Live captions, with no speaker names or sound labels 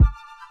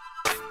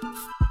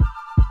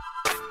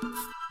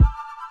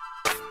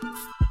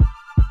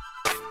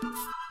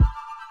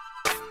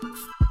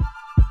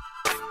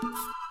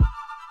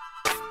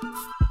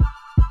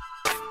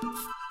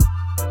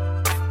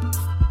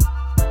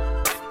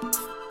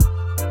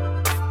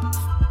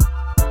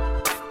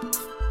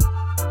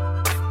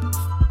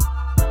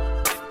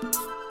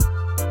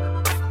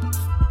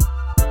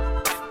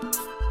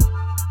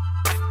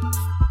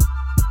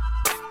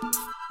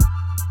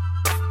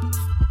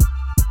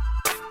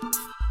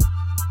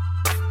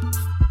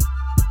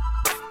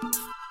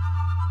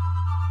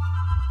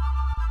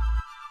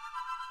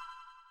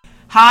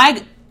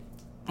Hi.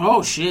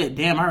 Oh, shit.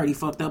 Damn, I already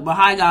fucked up. But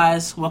hi,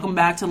 guys. Welcome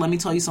back to Let Me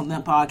Tell You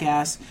Something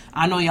podcast.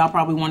 I know y'all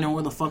probably wondering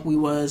where the fuck we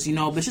was. You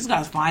know, bitches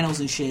got finals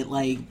and shit.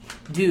 Like,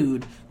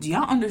 dude, do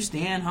y'all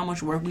understand how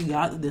much work we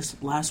got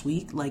this last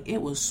week? Like,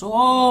 it was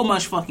so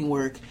much fucking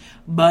work.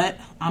 But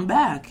I'm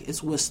back.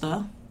 It's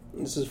Wista.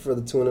 This is for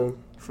the tuna.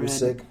 Fred, I'm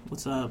sick.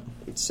 What's up?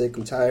 I'm sick.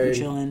 I'm tired. I'm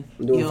chilling.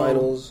 I'm doing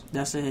finals.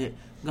 That's it.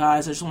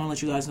 Guys, I just want to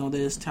let you guys know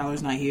this.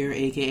 Tyler's not here,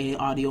 a.k.a.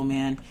 Audio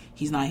Man.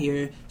 He's not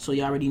here, so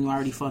y'all already knew I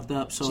already fucked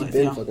up. So I've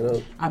been fucking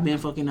up. I've been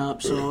fucking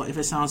up, so if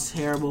it sounds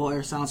terrible or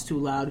it sounds too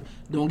loud,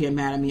 don't get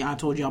mad at me. I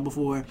told y'all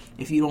before,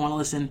 if you don't want to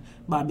listen,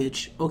 bye,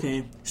 bitch.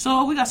 Okay,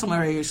 so we got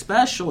somebody very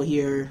special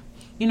here.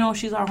 You know,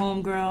 she's our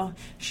homegirl.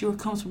 She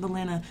comes from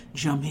Atlanta,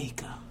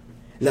 Jamaica.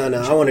 No,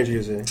 I want to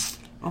introduce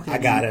her. Okay, I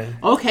got her.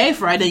 Okay,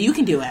 Friday, you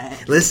can do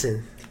it.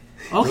 Listen.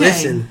 Okay.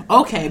 Listen.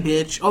 Okay,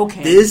 bitch.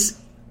 Okay. This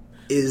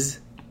is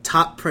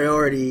top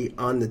priority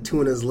on the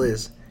tuna's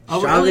list.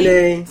 Oh, Chauvenet.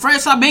 really?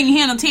 Fred, stop banging your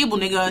hand on the table,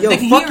 nigga. Yo, They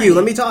can fuck hear you. it.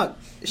 Let me talk.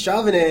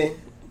 Chauvenet.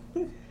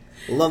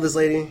 Love this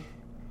lady.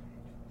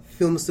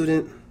 Film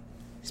student.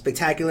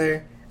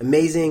 Spectacular.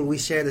 Amazing. We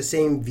share the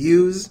same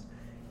views.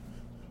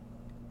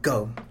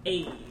 Go.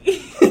 Hey.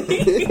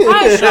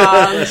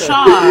 Hi,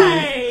 Sean.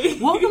 Hi.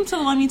 Welcome to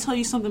the Let Me Tell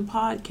You Something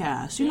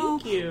podcast.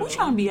 Thank you. We're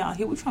trying to be out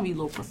here. We're trying to be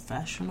a little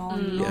professional,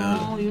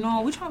 you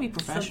know. We're trying to be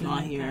professional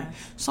out here. That.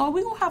 So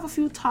we're going to have a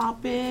few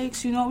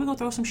topics, you know. We're going to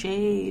throw some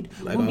shade.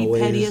 Like we're going to be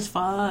always. petty as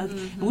fuck.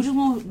 And we're just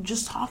going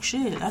to talk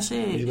shit. That's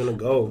it. You're going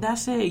to go.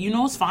 That's it. You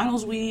know, it's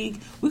finals week.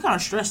 We kind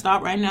of stressed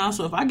out right now.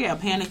 So if I get a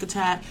panic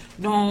attack,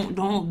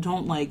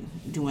 don't like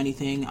do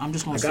anything. I'm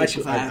just going to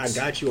say facts.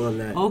 I got you on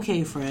that.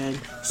 Okay, Fred.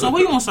 So what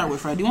do you want to start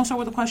with, Fred? Do you want to start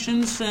with the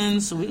questions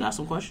since we got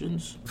some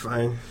questions?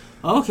 Fine.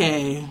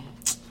 Okay.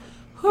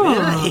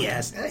 Man, I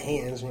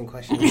hate answering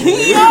questions. Yo,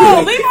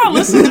 leave our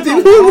listeners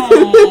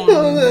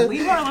alone.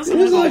 Leave our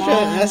listeners alone.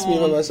 Trying to ask me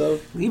about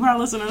myself. Leave our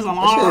listeners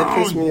That shit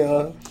alone. pissed me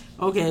off.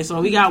 Okay,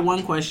 so we got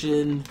one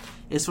question.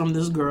 It's from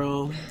this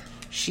girl.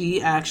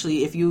 She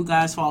actually, if you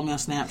guys follow me on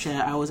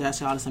Snapchat, I always ask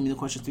y'all to send me the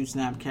questions through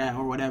Snapchat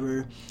or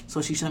whatever.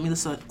 So she sent me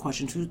the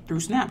question through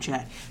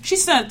Snapchat. She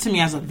sent it to me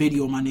as a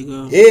video, my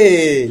nigga.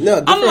 Yeah, no,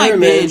 good I'm for like, her,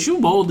 man. bitch, you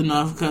bold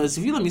enough because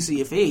if you let me see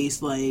your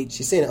face, like,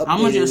 She's saying I'm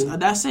gonna just, updated.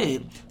 that's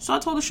it. So I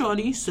told the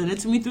shorty, send it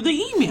to me through the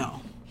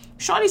email.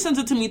 Shorty sends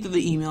it to me through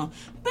the email.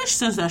 Bitch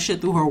sends that shit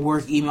through her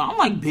work email. I'm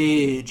like,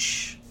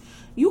 bitch,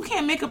 you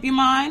can't make up your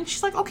mind.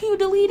 She's like, oh, can you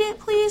delete it,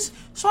 please?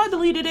 So I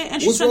deleted it,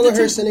 and she What's sent wrong it with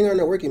to her me. sending her on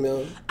her work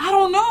email? I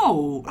don't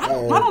know. I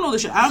Alright. don't know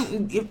this shit.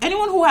 If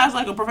anyone who has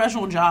like a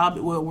professional job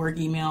with work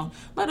email,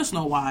 let us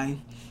know why.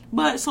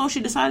 But so she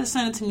decided to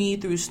send it to me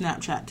through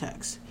Snapchat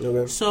text.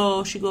 Okay.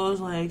 So she goes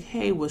like,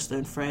 "Hey, Wista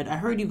and Fred, I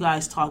heard you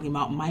guys talking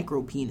about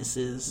micro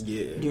penises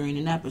during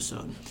an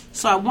episode.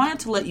 So I wanted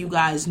to let you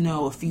guys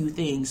know a few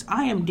things.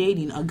 I am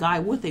dating a guy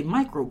with a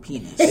micro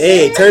penis.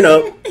 Hey, turn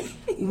up.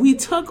 We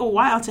took a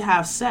while to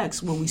have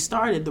sex when we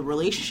started the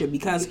relationship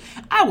because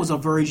I was a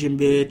virgin,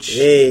 bitch.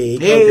 Hey,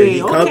 he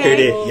conquered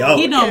it. Yo.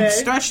 He done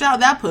stretched out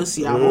that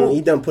pussy. I hope.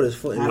 He done put his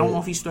foot in I it. don't know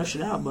if he stretched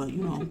it out, but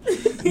you know.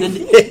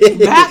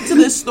 Back to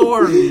this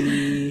story.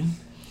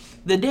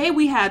 The day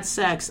we had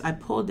sex, I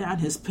pulled down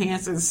his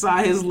pants and saw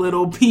his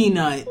little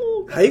peanut.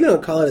 How you gonna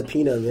call it a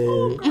peanut,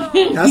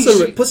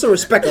 man? Put some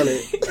respect on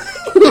it.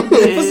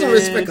 Put some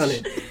respect on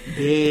it.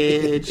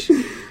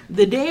 Bitch.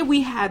 The day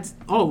we had...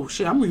 Oh,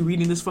 shit, I'm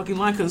rereading this fucking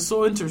line because it's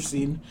so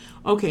interesting.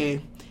 Okay.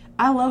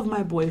 I love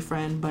my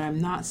boyfriend, but I'm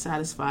not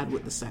satisfied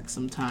with the sex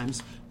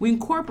sometimes. We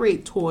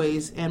incorporate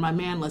toys, and my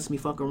man lets me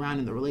fuck around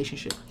in the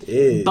relationship.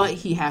 Yeah. But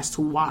he has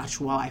to watch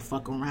while I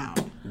fuck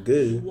around.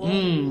 Good.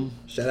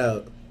 Shout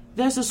out.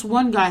 There's this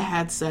one guy I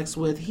had sex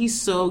with.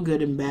 He's so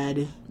good in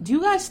bed. Do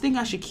you guys think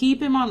I should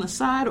keep him on the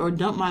side or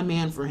dump my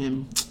man for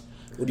him?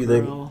 What do you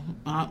think?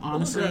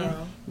 Honestly,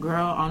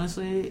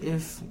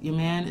 if your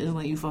man isn't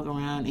letting you fuck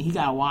around and he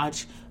gotta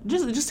watch,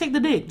 just take the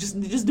dick.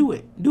 Just do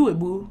it. Do it,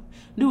 boo.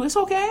 Do it. It's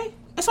okay.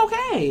 It's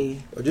okay.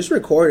 Or just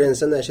record it and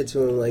send that shit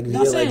to him like via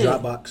That's like it.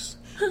 Dropbox.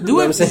 Do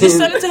what it. I'm saying? Just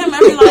send it to him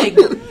every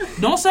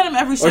don't send him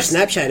every Or sex.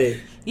 Snapchat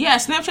it. Yeah,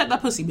 Snapchat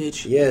that pussy,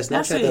 bitch. Yeah, That's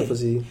Snapchat it. that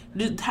pussy.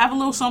 Just have a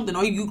little something,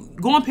 or you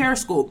go on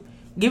Periscope.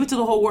 Give it to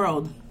the whole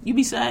world. You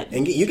be set.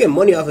 And you get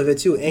money off of it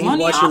too. And he's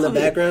watching in the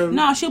background.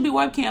 Nah, she'll be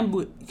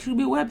webcam. She'll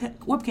be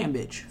webcam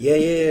bitch.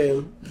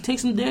 Yeah. Take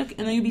some dick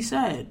and then you be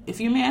sad.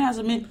 If your man has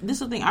this is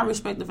the thing. I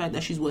respect the fact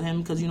that she's with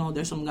him because you know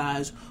there's some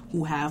guys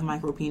who have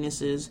micro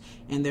penises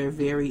and they're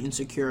very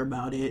insecure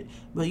about it.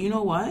 But you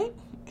know what?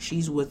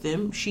 She's with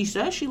him. She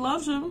says she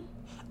loves him.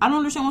 I don't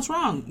understand what's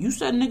wrong. You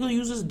said nigga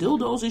uses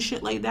dildos and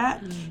shit like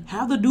that.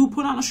 Have the dude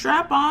put on a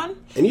strap on.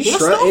 And he's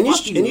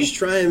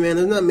trying, man.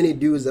 There's not many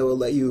dudes that will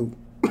let you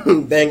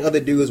bang other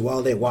dudes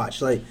while they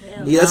watch. Like,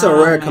 that's a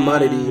rare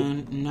commodity.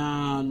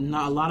 Nah,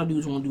 a lot of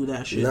dudes won't do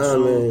that shit. Nah,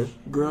 man.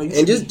 Girl, you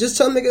and just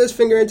tell nigga his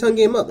finger and tongue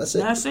game up. That's it.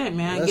 That's it,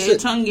 man. That's Get your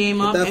it. tongue game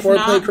up. That If foreplay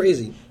not,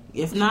 crazy.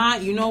 If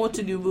not, you know what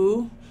to do,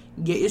 boo.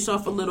 Get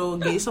yourself a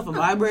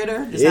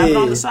vibrator. Just have it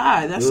on the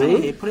side. That's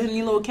it. Put it in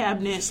your little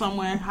cabinet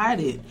somewhere.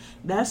 Hide it.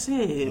 That's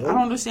it. I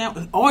don't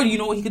understand. Or you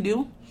know what he could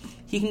do?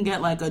 he can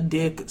get like a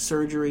dick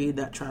surgery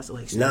that tries to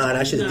like. Nah,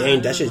 that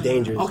shit's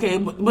dangerous. Okay,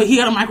 but he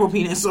got a micro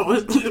penis,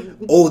 so.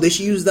 Oh, they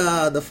should use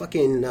the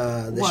fucking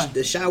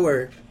the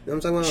shower. You know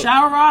what I'm talking about?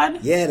 Shower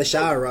rod? Yeah, the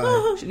shower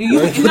rod. Put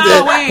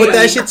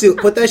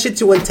that shit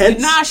to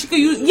intense. Nah, she could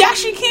use. Yeah,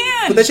 she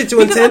can. Put that shit to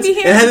intense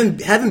and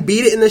have him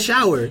beat it in the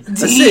shower.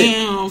 That's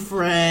Damn,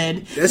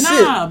 Fred. That's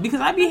it. Because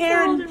I be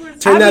hearing.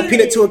 Turn that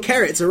peanut to a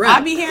carrot. It's a wrap.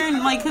 I be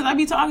hearing because I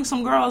be talking to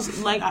some girls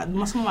some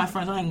of my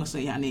friends. I ain't gonna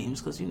say y'all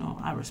names because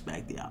I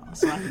respect y'all,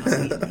 so I ain't gonna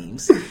say your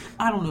names.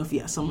 I don't know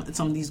if some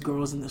of these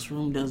girls in this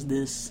room does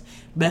this.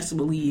 Best to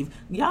believe,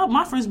 y'all.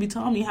 My friends be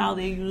telling me how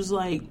they use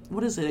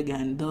what is it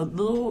again? The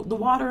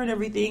water and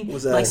everything.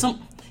 What's that?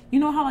 You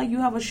know how you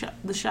have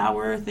the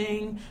shower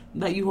thing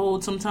that you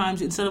hold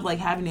sometimes instead of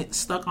having it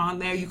stuck on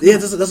there.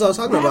 That's what I was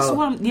talking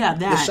about. That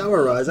the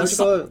shower rod. Is that what you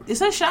call it? Is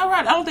that shower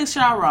rod? I don't think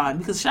shower rod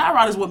because shower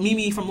rod is what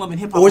Mimi from Love and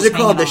Hip Hop. Or is it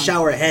called the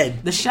shower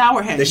head? The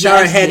shower head. The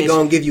shower head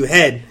gonna give you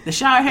head. The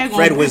shower head.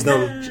 Fred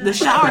wisdom. The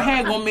shower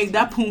head gonna make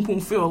that poom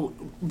poom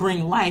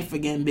bring life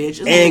again,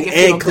 bitch.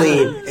 It's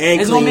clean.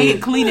 It's gonna make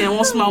it clean and it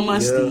won't smell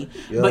musty.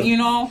 Yeah. But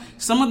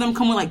some of them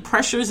come with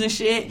pressures and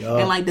shit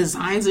and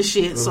designs and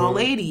shit. So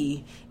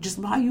lady,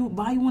 just buy you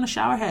one a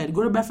shower head.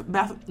 Go to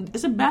Bath.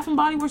 Is it Bath and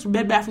Body Works or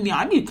Bed Bath and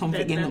Beyond? I need to come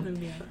get them.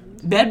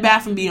 Bed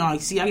Bath and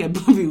Beyond. See, I get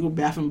people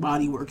Bath and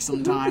Body Works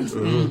sometimes.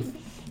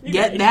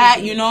 Get that,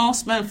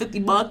 spend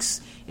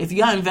 $50. If you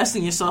gotta invest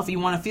in yourself, you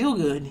want to feel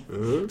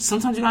good.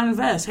 Sometimes you gotta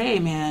invest. Hey,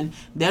 man,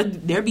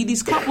 there be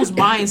these couples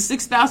buying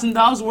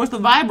 $6,000 worth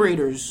of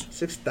vibrators.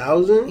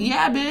 6,000?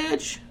 Yeah,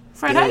 bitch.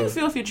 Fred, how do you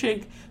feel if your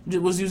chick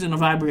was using a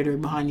vibrator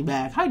behind your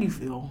back? How do you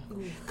feel?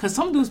 Because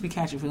some dudes be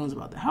catching feelings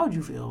about that. How would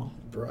you feel?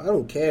 Bro, I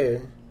don't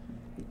care.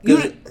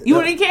 You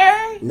wouldn't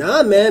care?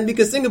 Nah, man.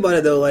 Because think about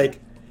it though,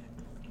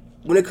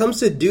 when it comes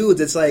to dudes,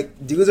 it's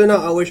dudes are not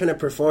always trying to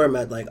perform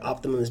at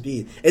optimum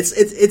speed.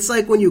 It's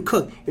like when you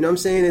cook. You know what I'm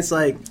saying? It's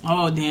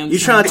oh damn, you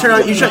trying to turn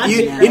on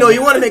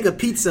you want to make a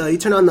pizza. You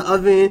turn on the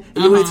oven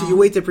and you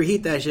wait to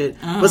preheat that shit.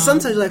 But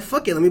sometimes you're like,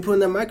 fuck it, let me put it in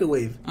that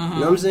microwave. You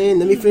know what I'm saying?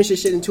 Let me finish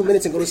this shit in 2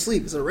 minutes and go to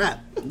sleep. It's a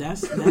wrap.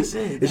 That's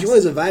it. If she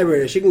wants a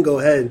vibrator, she can go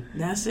ahead.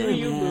 That's it,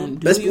 man.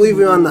 Best believe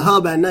you're on the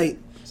hub at night.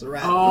 It's a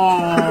wrap.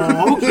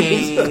 Oh,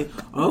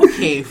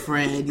 okay,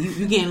 Fred.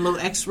 You getting a little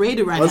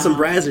X-rated right now. On some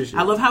Brazzers shit.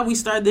 I love how we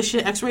started this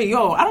shit X-rated.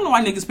 Yo, I don't know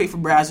why niggas pay for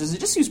Brazzers.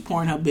 Just use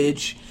Pornhub,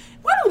 bitch.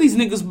 Why do these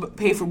niggas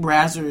pay for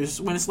Brazzers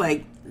when it's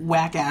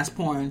whack-ass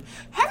porn?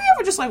 Have you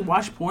ever just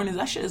watched porn?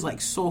 That shit is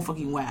so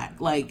fucking whack.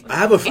 I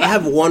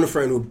have one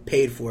friend who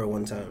paid for it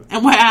one time.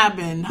 And what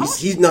happened?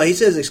 He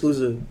says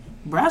exclusive.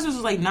 Brazzers is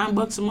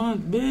 $9 a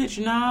month,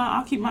 bitch. Nah,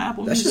 I'll keep my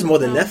Apple Music. That's just more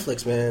than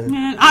Netflix, man.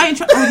 Man, I ain't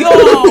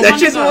yo,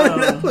 that's just more than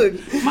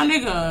Netflix. My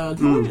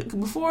nigga,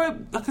 before,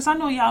 because I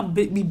know y'all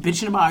be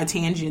bitching about our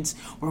tangents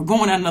or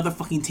going on another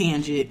fucking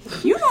tangent.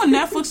 You know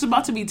Netflix is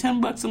about to be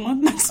 $10 a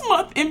month next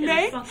month in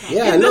May?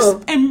 Yeah, I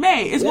know. In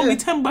May, it's going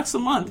to be $10 a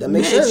month. That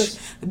makes sense.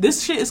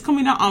 This shit is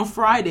coming out on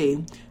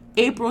Friday,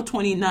 April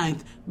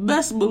 29th.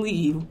 Best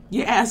believe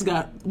your ass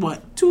got,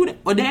 what,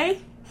 a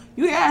day?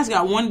 Your ass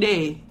got 1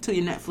 day till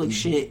your Netflix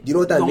shit. You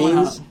know what that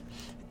means? Up.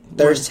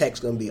 Thursday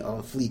text gonna be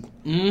on fleek.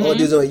 All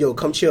dudes are yo,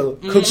 come chill.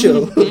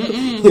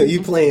 Yo,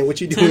 you playing?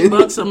 What you doing?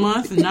 $10 a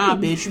month? Nah,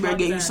 bitch. You better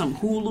get you some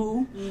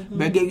Hulu.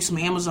 Better get you some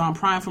Amazon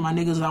Prime for my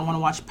niggas that want to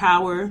watch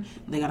Power.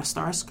 They got a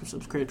Star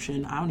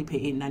subscription. I only pay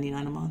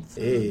 $8.99 a month.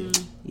 Hey.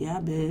 Yeah,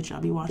 bitch. I'll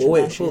be watching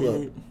that shit.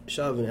 Hold up,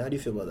 Shavin, how do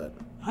you feel about that?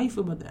 How you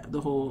feel about that?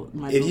 The whole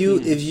micro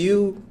if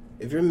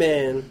your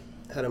man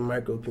had a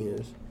micro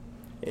penis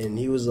and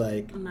he was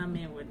like, my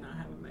man would not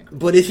have a micro.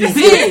 But if he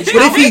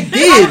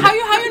did, how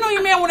you know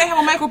your man wouldn't have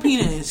a micro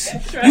penis?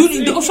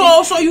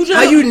 So you just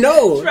how you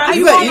know?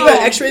 You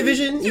got X-ray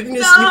vision. You can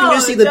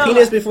just see the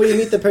penis before you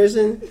meet the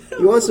person.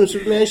 You want some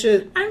Superman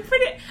shit? I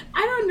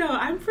don't know.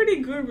 I'm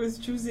pretty good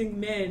with choosing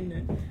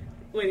men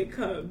when it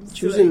comes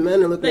choosing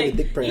men and looking at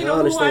the dick print. You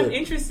know who I'm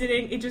interested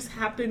in? It just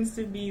happens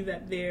to be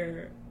that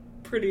they're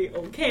pretty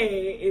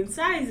okay in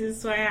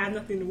sizes, so I have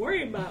nothing to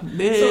worry about.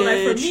 Bitch, so for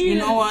me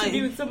to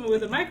be with someone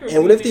with a micro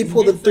and what if they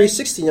pulled a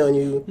 360 on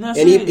you and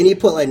he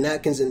put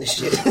napkins in the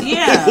shit?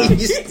 Yeah.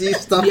 you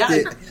stuffed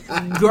it.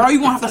 Girl, you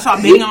gonna have to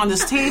stop banging on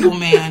this table,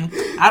 man.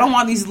 I don't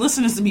want these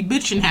listeners to be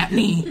bitching at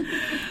me.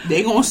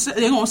 They gonna say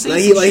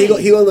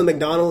he went to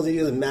McDonald's and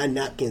he was mad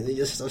napkins. He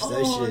just stuffs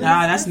that shit.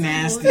 Nah, that's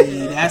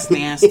nasty. That's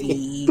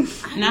nasty.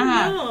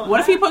 Nah.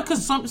 What if he put?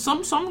 Because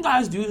some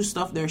guys do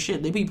stuff their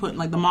shit. They be putting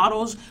the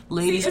models,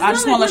 ladies. I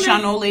just want to let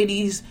y'all know,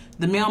 ladies.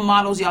 The male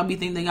models, y'all be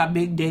thinking they got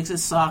big dicks. It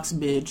sucks,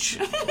 bitch.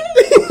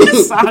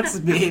 It sucks,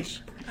 bitch.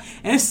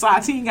 It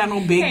sucks. He ain't got no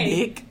big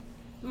dick.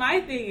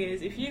 My thing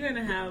is, if you're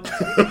gonna have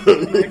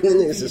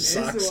penis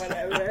or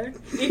whatever,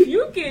 if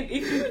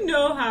you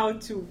know how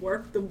to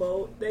work the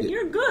boat, then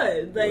you're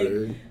good.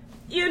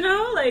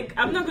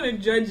 I'm not gonna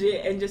judge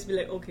it and just be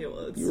like, okay,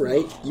 well, it's you're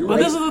right. But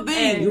this is the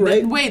thing. You're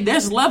right. Wait,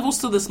 there's levels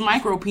to this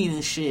micro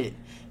penis shit.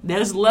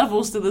 There's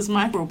levels to this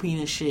micro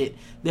penis shit.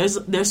 There's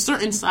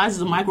certain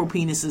sizes of micro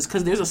penises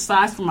because there's a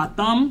size for my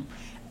thumb.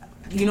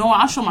 You know,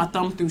 I'll show my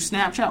thumb through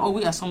Snapchat. Oh,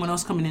 we got someone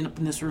else coming in up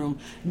in this room.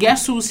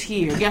 Guess who's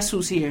here? Guess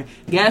who's here?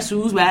 Guess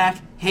who's back?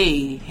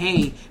 Hey,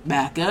 hey,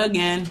 back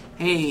again.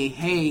 Hey,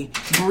 hey,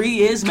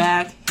 Bree is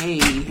back. Hey,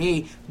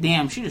 hey.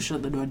 Damn, she just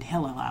shut the door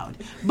hella loud.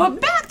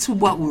 But back to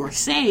what we were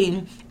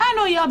saying. I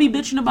know y'all be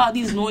bitching about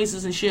these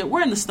noises and shit.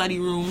 We're in the study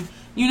room.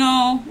 You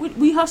know,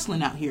 we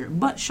hustling out here.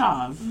 But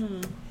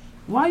Shav,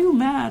 why are you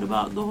mad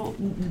about the whole?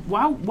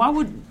 Why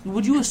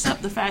would you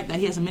accept the fact that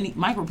he has a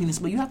micro penis?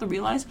 But you have to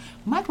realize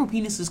micro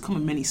penises come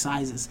in many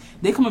sizes.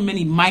 They come in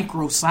many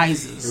micro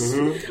sizes.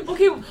 Mm-hmm.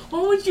 Okay,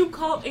 what would you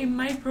call a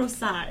micro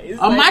size?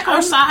 A micro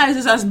size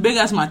is as big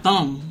as my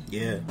thumb.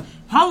 Yeah.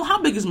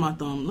 How big is my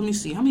thumb? Let me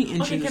see. How many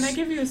inches? Okay, can I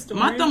give you a story?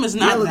 My thumb is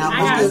not that I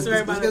got a long. story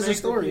about a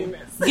story.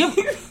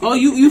 penis. Oh,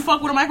 you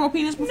fuck with a micro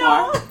penis before?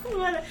 No,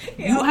 but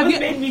it almost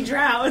made me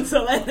drown.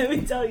 So let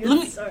me tell you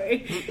the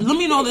story. Let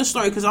me know this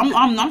story because I'm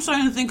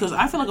starting to think because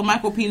I feel like a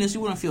micro penis you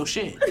wouldn't feel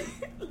shit.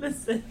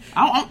 Listen,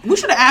 we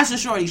should have asked the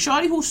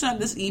shorty who sent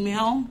this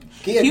email.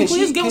 Can you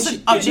please give us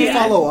an update? Can she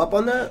follow up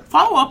on that?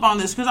 Follow up on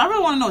this because I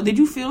really want to know. Did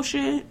you feel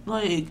shit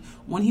like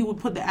when he would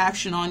put the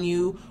action on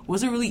you?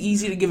 Was it really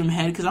easy to give him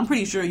head? Because I'm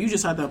pretty sure you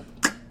just had to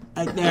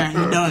right there and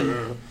you're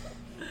done.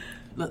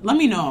 Let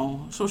me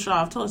know. So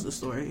Shav, tell us the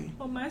story.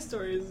 Well, my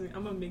story is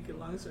I'm gonna make it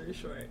long story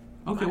short.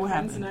 Okay, my what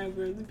friends happened? and I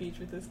were at the beach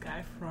with this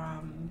guy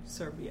from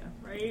Serbia,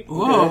 right?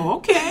 Whoa,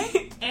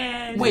 okay.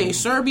 And wait,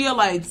 Serbia,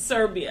 like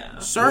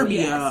Serbia.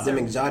 Yes. Them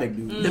exotic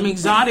dudes. Them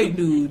exotic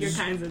dudes. Your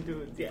kinds of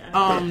dudes, yeah.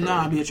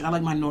 Nah, bitch. I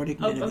like my Nordic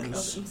niggas. Okay,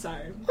 I'm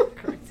sorry.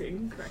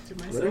 correcting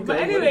myself. But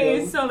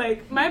anyways, so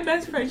like my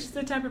best friend, she's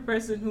the type of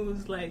person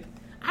who's like,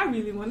 I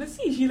really want to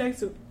see. She likes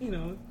to,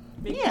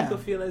 make people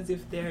feel as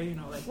if they're,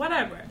 like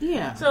whatever.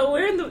 Yeah. So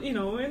we're in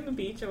the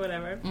beach or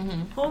whatever.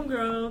 Mm-hmm.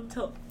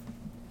 Homegirl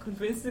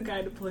convinced the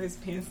guy to pull his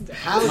pants down.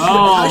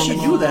 How she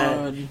do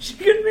that? She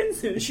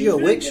convinced him. Is she a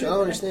witch? I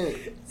don't understand.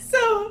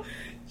 So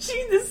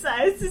she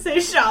decides to say,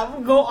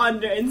 "Shop, go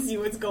under and see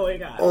what's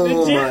going on." Oh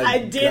Legit, my I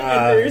did, God.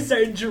 and literally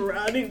started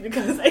drowning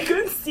because I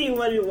couldn't see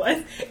what it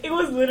was. It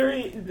was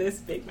literally this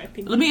big, my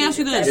pinky. Let me ask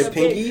you this: Your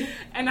pinky?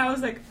 And I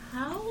was like,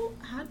 how?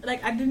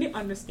 Like, I didn't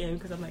understand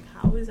because I'm like,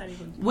 how is that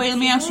even possible? Wait, let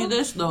me ask you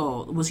this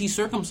though: was he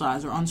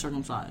circumcised or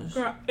uncircumcised?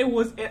 Girl, it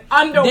was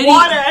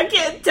underwater. I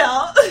can't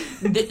tell.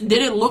 Did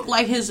it look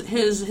like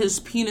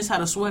his penis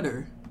had a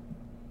sweater?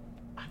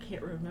 I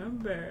can't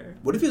remember.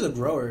 What if he's a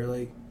grower?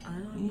 Like, I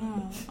don't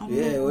know.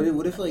 yeah.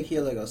 What if like he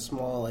had like a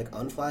small like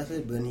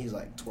unflaccid, but then he's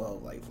like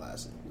 12 like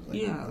flaccid?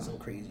 Like, some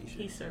crazy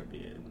shit. He's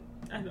Serbian.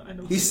 I know.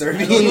 He's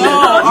Serbian.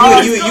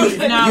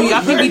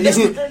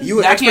 You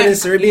were expert in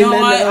Serbian. You know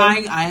what?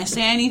 Man, I didn't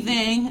say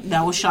anything.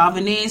 That was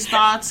Chauvinet's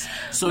thoughts.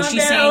 So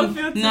she's saying,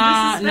 Chauvinet.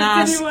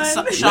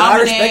 I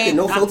respect it.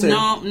 No filter.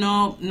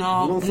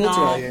 No filter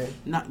out here.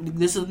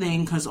 This is the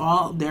thing because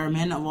there are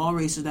men of all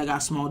races that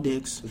got small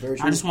dicks.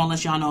 I just want to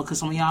let y'all know because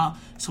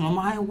some of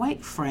my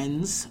white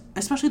friends,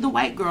 especially the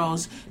white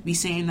girls, be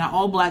saying that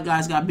all black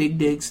guys got big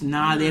dicks.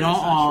 Nah, they don't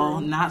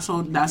all. Not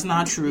so. That's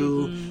not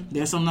true. Mm-hmm.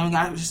 There's some of them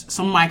got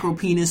some micro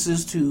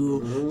penises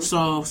too. Mm-hmm.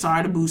 So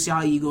sorry to boost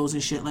y'all egos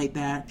and shit like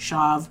that.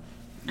 Shav.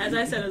 As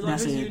I said, as long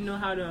as you know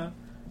how to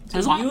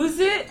use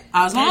it.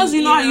 As long as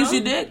you know how to use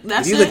your dick,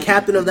 that's it. If you're the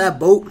captain of that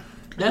boat.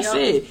 That's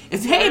it.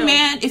 If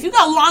you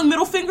got long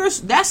middle fingers,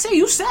 that's it.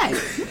 You set.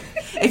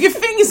 If your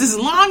fingers is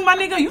long, my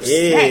nigga, you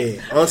set.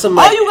 All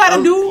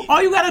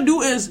you gotta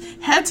do is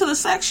head to the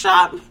sex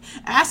shop,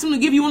 ask them to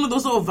give you one of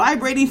those little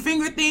vibrating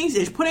finger things,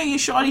 and put it in your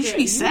shorty. She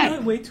be set. You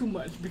know way too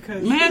much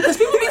because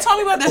people be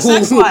telling me about their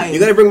sex life. You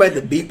gotta bring back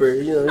the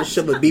beeper. Just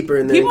shove a beeper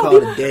in there and call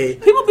it a day.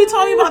 People be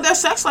telling me about their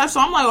sex life,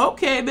 so I'm like,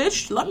 okay,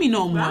 bitch, let me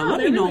know more. Wow,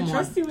 let me know more.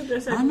 Trust you with their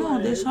sex I know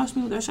life. they trust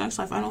me with their sex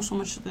life. I know so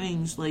much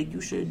things. Like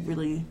you should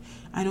really.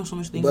 I know so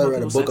much things about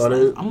people's sex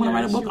life. I'm gonna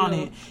write a book on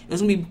it.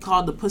 It's gonna be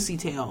called The Pussy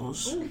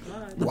Tales.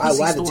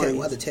 Why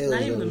the tales?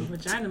 Not even the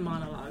vagina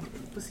monologue.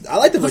 I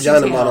like the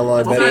vagina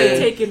monologue better.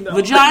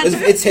 Vagina.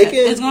 It's taken.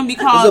 It's gonna be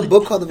called. There's a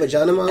book called The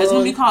Vagina Monologue. It's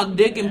gonna be called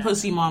Dick and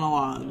Pussy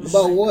Monologues.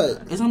 About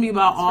what? It's gonna be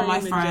about all my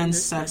friends'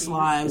 sex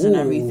lives and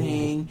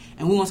everything,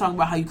 and we gonna talk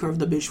about how you curve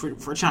the bitch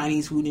for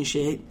Chinese food and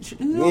shit.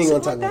 We ain't gonna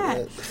talk about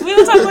that. We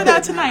ain't gonna talk about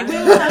that tonight.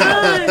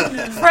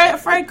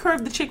 Fred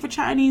curved the chick for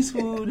Chinese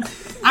food.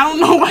 I don't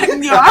know why.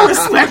 Yo, I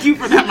respect you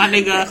for that, my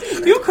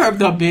nigga. You curved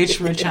the bitch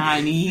for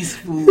Chinese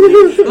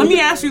food. Let me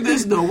ask you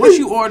this though: What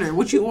you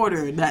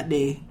ordered that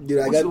day? Dude,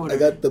 I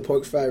got the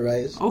pork fried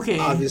rice. Okay,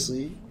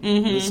 obviously,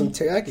 with some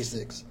teriyaki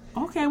sticks.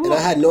 Okay, and I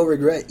had no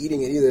regret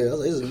eating it either. I was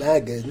like, "This is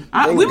mad good."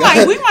 We might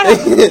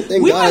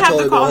have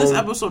to call this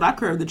episode "I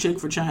curved the chick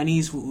for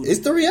Chinese food."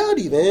 It's the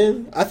reality,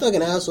 man. I feel like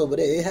an asshole, but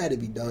it had to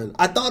be done.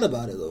 I thought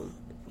about it though.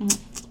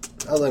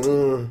 I was like,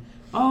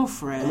 "Oh,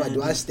 Fred." I'm like,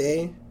 do I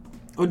stay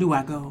or do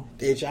I go?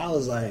 Bitch, I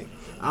was just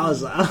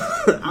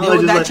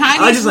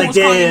like,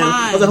 damn.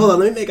 I was like, hold on,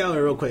 let me make out with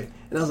it real quick.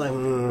 And I was like,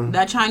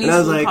 that Chinese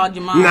food called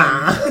your mom.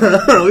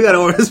 Nah, we gotta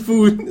order this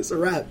food. It's a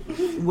wrap.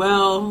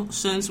 Well,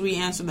 since we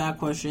answered that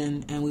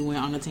question and we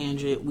went on a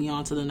tangent, we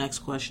on to the next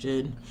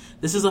question.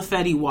 This is a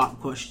Fetty Wap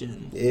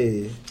question.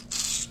 Yeah.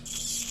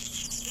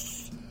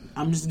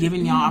 I'm just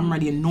giving y'all. I'm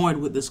already annoyed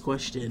with this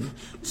question.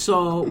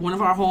 So one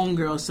of our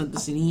homegirls sent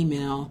us an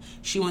email.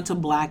 She went to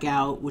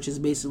Blackout, which is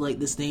basically like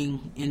this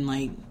thing in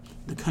like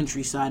the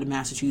countryside of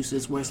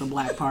Massachusetts where it's a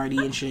black party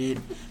and shit.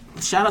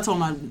 Shout out to all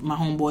my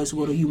homeboys who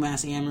go to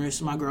UMass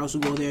Amherst, my girls who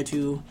go there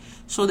too.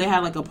 So they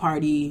had like a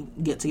party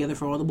get together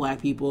for all the black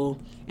people,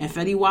 and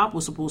Fetty Wap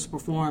was supposed to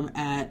perform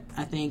at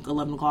I think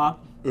 11 o'clock,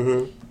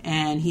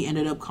 and he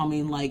ended up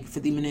coming like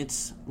 50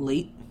 minutes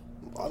late.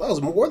 Oh, that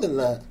was more than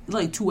that.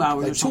 Like 2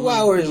 hours. Like or something. 2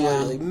 hours, yeah.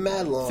 like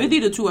mad long.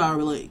 50 to 2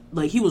 hour late.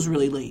 Like he was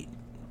really late.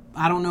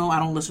 I don't know. I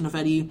don't listen to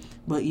Fetty,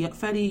 but yeah,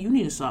 Fetty, you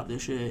need to stop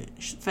this shit.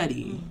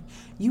 Fetty,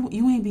 you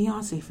ain't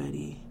Beyonce,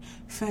 Fetty.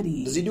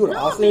 Fetty. Does he do it No,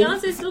 often?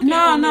 Beyonce still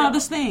No,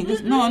 this thing.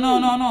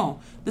 No.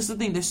 This is the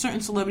thing. There's certain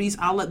celebrities,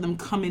 I'll let them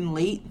come in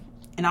late,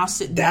 and I'll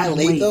sit down and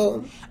late, wait.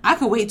 though? I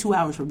could wait 2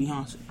 hours for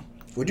Beyonce.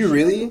 Would you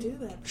really?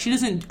 She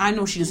doesn't. I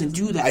know she doesn't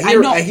do that.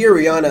 I hear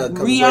Rihanna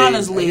comes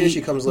Rihanna's late. I hear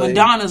she comes late.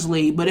 Madonna's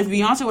late. But if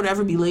Beyonce would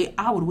ever be late,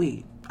 I would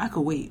wait. I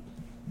could wait.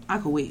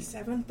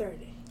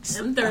 7:30.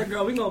 I'm third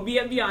girl. We gonna be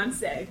at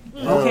Beyonce.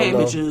 Okay,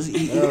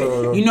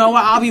 bitches. You know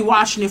what? I'll be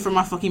watching it from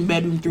my fucking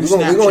bedroom through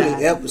Snapchat. We're going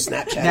to,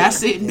 Snapchat.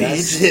 That's it,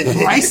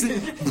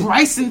 bitch.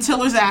 Bryson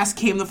Tiller's ass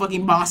came to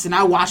fucking Boston.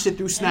 I watched it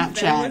through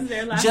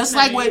Snapchat. Just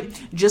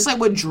like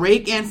with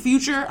Drake and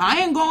Future.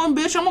 I ain't going,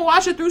 bitch. I'm gonna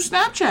watch it through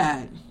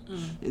Snapchat.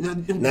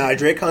 Nah,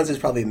 Drake concert is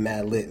probably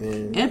mad lit,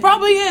 man. It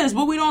probably is,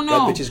 but we don't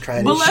know. That bitch is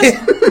crying. But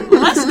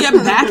let's get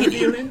back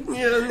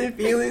and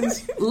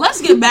feelings.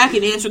 Let's get back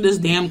and answer this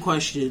damn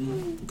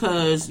question,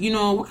 because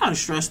we're kind of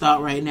stressed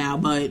out right now.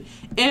 But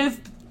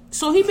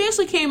he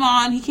basically came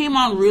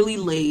on really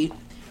late,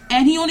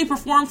 and he only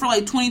performed for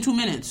like 22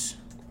 minutes.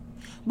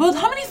 But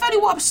how many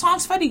Fetty Wap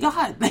songs Fetty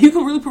got that you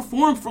can really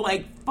perform for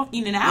like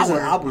fucking an hour? It's an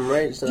album,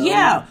 right? So,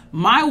 yeah,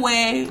 My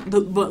Way.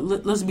 But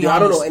let's be honest. I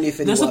don't know any Fetty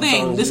Wap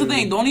songs. This is the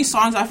thing. The only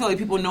songs I feel like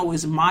people know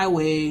is My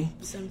Way.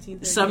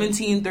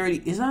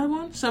 1730. Is that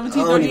one?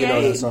 1738. I don't even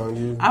know that song,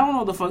 dude. I don't know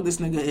what the fuck this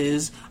nigga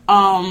is.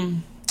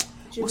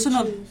 What's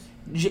another?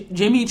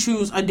 Jimmy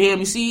Choo's Damn.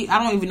 You see,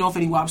 I don't even know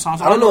Fetty Wap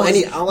songs. I don't know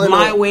any.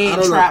 My Way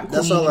and Trap Queen.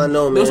 That's all I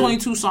know, man. There's only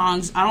 2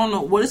 songs. I don't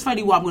know. What is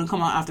Fetty Wap going to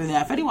come out after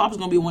that? Fetty Wap is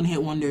going to be a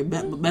one-hit wonder.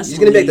 He's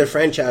going to make the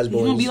Franchise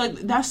Boys. He's going to be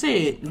like, that's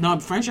it. No,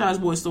 Franchise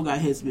Boys still got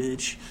hits,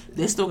 bitch.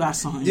 They still got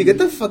songs. Dude, get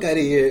the fuck out of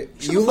here.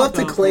 You love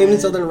to claim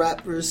Southern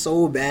rappers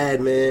so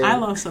bad, man. I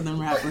love Southern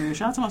rappers.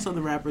 Shout out to my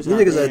Southern rappers You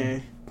out niggas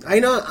there. I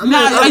know.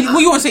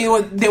 What you want to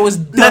say? There was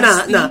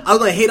Dusty. No. I was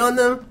gonna hate on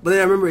them, but then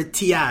I remember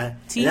T.I.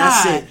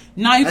 That's it.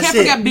 No, you can't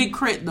forget Big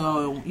Crit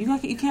though. You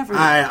can't forget.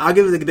 Alright, I'll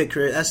give it the Big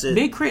Crit. That's it.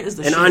 Big Crit is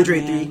the and shit,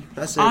 Andre man. 3.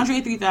 That's it. Andre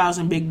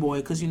 3000, Big Boy,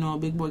 because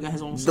Big Boy got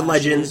his own. The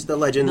legends.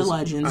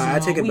 I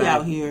take it we back.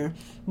 out here.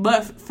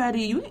 But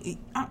Fetty,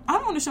 I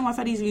don't understand why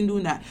Fetty's even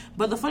doing that.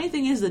 But the funny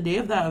thing is, the day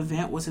of that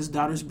event was his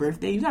daughter's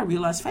birthday. You gotta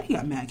realize Fetty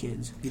got mad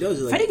kids. He does.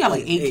 Fetty got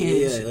like 8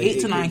 kids, 8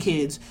 to 9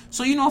 kids.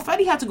 So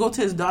Fetty had to go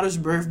to his daughter's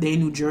birthday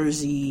in New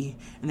Jersey,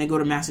 and then go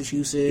to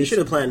Massachusetts. He should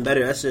have planned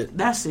better. That's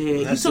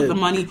it. He took the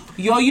money.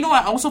 You know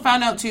what I also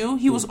found out too?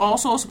 He was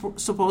also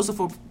supposed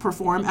to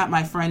perform at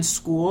my friend's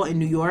school in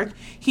New York.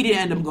 He didn't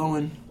end up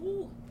going.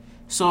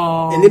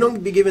 So and they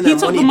don't be giving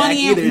that money back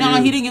either.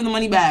 Nah, he didn't give the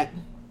money back.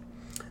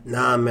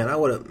 Nah, man,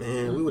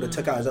 we would have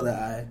took out his other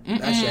eye.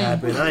 That shit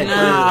happened. I ain't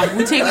Nah,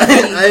 we taking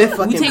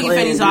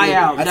Fetty's eye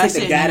out. That's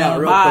it. Gat out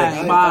real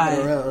quick.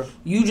 Bye.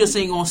 You just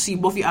ain't gonna see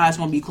both your eyes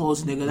gonna be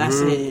closed, nigga. That's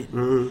it.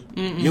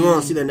 You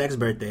won't see the next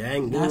birthday.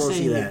 You won't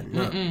see that.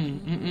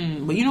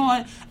 No. But you know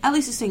what? At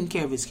least he's taking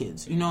care of his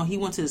kids. He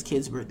went to his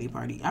kid's birthday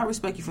party. I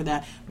respect you for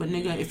that. But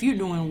nigga, if you're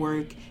doing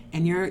work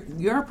and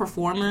you're a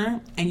performer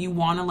and you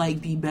wanna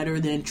like be better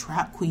than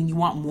Trap Queen, you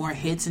want more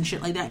hits and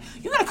shit like that,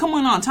 you gotta come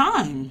in on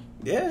time.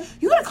 Yeah.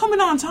 You gotta come in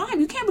on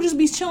time. You can't just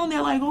be chilling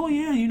there like, oh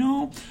yeah,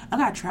 I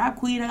got Trap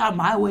Queen, I got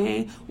My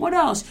Way. What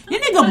else? Your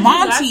nigga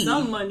Monty.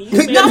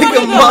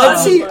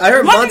 Monty. I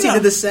heard Monty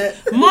did the set.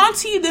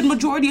 Monty did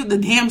majority of the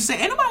damn set.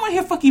 Anybody want to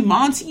hear fucking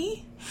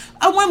Monty?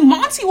 When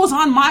Monty was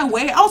on My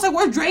Way, I was like,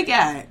 where's Drake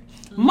at?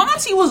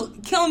 Monty was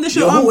killing this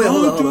shit. I'm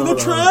going through the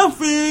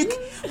traffic.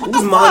 What the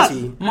fuck?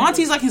 Monty?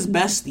 Monty's like his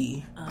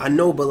bestie. I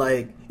know, but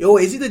like,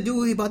 is he the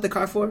dude he bought the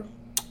car for?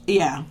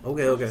 Yeah.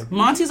 Okay.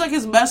 Monty's like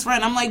his best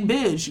friend. I'm like,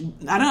 bitch.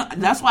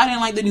 That's why I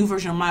didn't like the new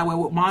version of My Way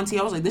with Monty.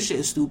 I was like, this shit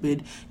is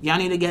stupid. Y'all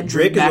need to get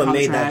Drake back on the track.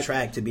 Drake is what made that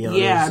track, to be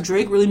honest. Yeah,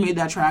 Drake really made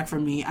that track for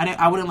me.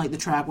 I wouldn't like the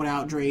track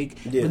without Drake.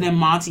 Yeah. But then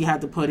Monty had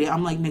to put it.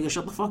 I'm like, nigga,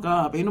 shut the fuck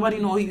up. Ain't nobody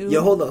know you.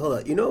 Yo, hold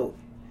up. You know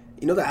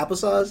the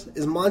applesauce?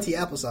 Is Monty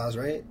applesauce,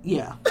 right?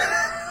 Yeah.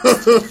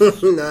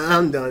 Nah,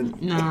 I'm done.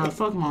 Nah,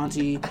 fuck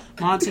Monty.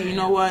 Monty, you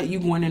know what? You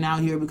going in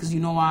out here because you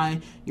know why?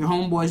 Your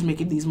homeboy's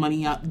making these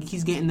money out.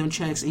 He's getting them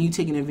checks and you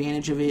taking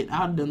advantage of it. I'd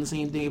have done the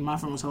same thing if my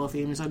friend was hella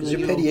famous. I'd be like,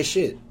 you're petty as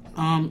shit.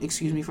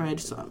 Excuse me, Fred.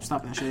 Stop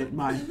that shit.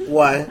 Bye.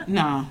 Why?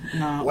 Nah.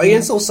 Why you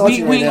getting so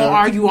salty right We ain't now? gonna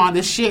argue on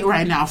this shit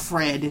right now,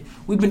 Fred.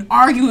 We've been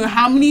arguing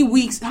how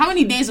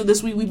many days of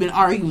this week we've been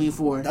arguing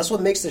for? That's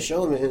what makes the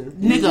show, man.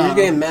 Nigga. You're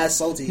getting mad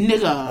salty.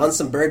 Nigga. On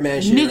some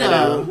Birdman shit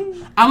Nigga. right now.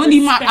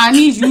 I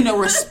need you to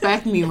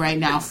respect me right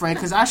now, Fred,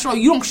 because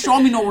you don't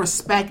show me no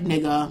respect,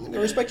 nigga.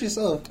 Nigga, respect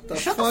yourself.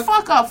 Shut the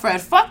fuck up,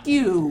 Fred. Fuck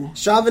you.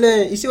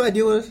 Chauvinist, you see what I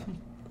deal with?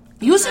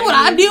 You see what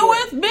I deal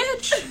with,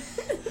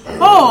 bitch?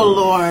 Oh,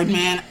 Lord,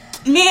 man.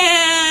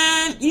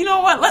 Man, you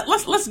know what?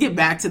 Let's get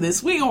back to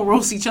this. We gonna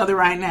roast each other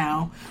right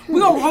now. We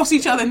gonna roast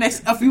each other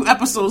a few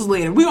episodes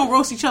later.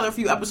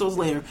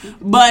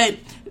 But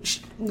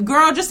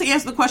girl, just to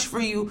answer the question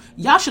for you,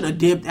 y'all should have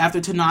dipped after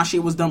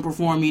Tinashe was done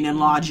performing and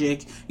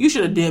Logic. You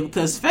should have dipped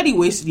because Fetty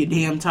wasted your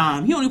damn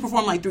time. He only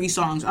performed like 3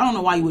 songs. I don't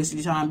know why you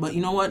wasted your time, but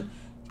you know what?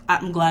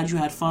 I'm glad you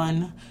had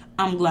fun.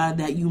 I'm glad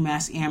that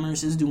UMass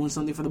Amherst is doing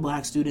something for the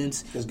black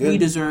students. We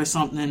deserve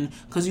something.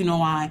 Because you know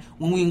why?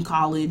 When we in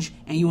college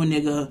and you a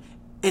nigga,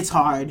 it's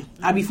hard.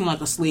 I be feeling like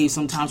a slave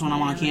sometimes when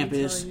I'm on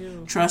campus.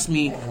 Trust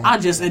me, I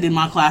just ended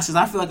my classes.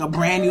 I feel like a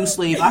brand new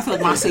slave. I feel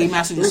like my slave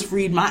master just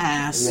freed my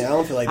ass. Man, I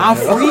don't feel like that. I'm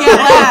free at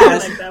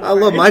last. I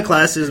love my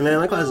classes, man.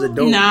 My classes are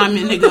dope. Nah,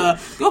 man,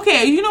 nigga.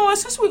 Okay, you know what?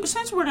 Since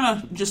we're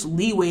gonna just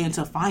leeway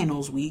into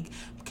finals week,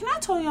 can I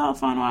tell y'all a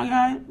final I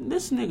got?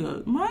 This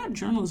nigga, my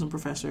journalism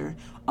professor.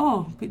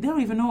 Oh, they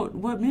don't even know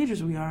what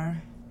majors we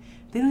are.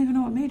 They don't even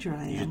know what major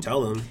I am. You should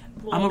tell them.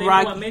 Well, they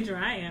know what major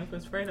I am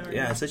because Fred already.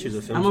 Yeah, I said she was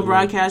a film. I'm a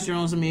broadcast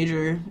journalism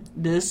major.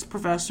 This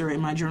professor in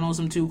my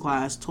journalism 2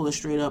 class told us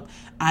straight up,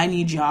 I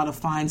need y'all to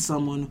find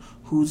someone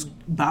who's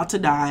about to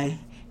die,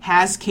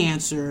 has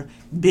cancer,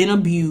 been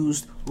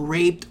abused,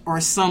 raped,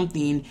 or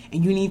something,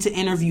 and you need to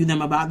interview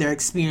them about their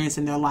experience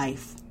in their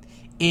life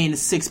in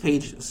 6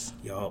 pages.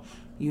 Yup.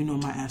 You know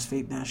my ass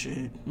faked that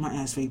shit.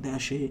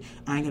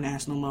 I ain't gonna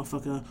ask no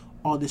motherfucker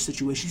all this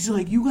situation. She's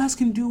like, you guys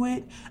can do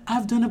it.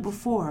 I've done it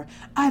before.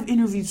 I've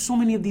interviewed so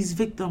many of these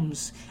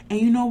victims.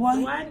 And you know what?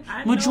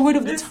 I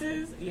Majority know of the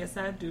time. Yes,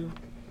 I do.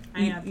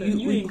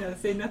 You ain't gonna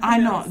say nothing I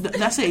know. else.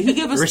 That's it. He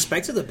gave us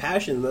respect to the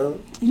passion, though.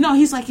 No,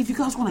 he's like, if you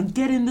guys want to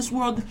get in this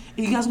world,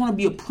 if you guys want to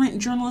be a print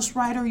journalist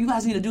writer, you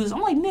guys need to do this.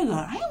 I'm like,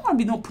 nigga, I don't want to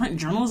be no print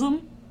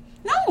journalism.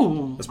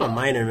 No. That's my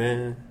minor,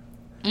 man.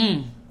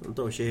 Don't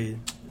throw shade.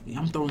 Yeah,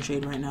 I'm throwing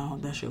shade right now.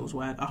 That shit was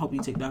whack. I hope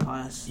you take that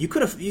class. You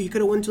could have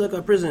went to like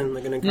a prison,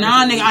 like an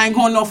Nah, nigga, I ain't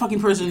going to no fucking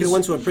prison. You could have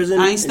went to a prison.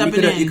 I ain't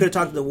stepping in. You could have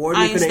talked to the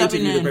warden. I ain't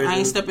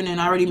stepping in.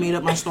 I already made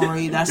up my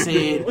story. That's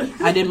it.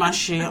 I did my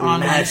shit on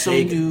like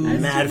some dude.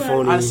 Mad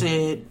phony. I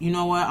said, you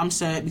know what? I'm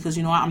sad because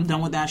you know what? I'm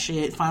done with that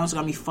shit. Finals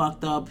got me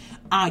fucked up.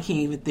 I can't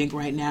even think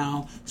right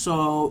now.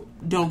 So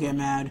don't get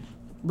mad.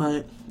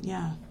 But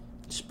yeah.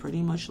 It's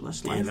pretty much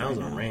less life. That was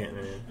right a now. rant,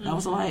 man. That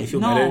was a lie. You feel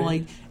no, better?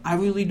 like I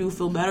really do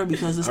feel better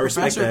because this I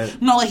respect professor.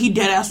 that. No, like he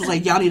dead ass was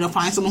like, y'all need to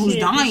find someone who's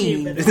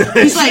dying.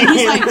 He's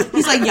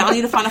like, y'all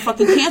need to find a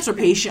fucking cancer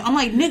patient. I'm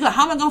like, nigga,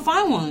 how am I gonna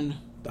find one?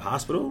 The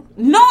hospital?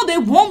 No, they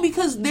won't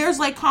because there's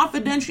like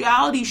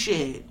confidentiality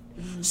shit.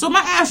 So my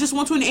ass just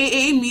went to an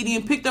AA meeting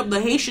and picked up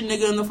the Haitian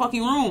nigga in the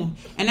fucking room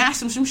and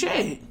asked him some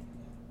shit.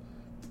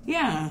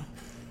 Yeah.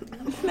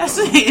 That's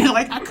it.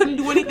 Like, I couldn't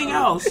do anything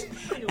else.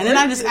 And then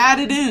I just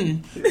added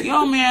in,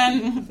 yo,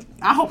 man,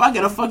 I hope I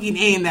get a fucking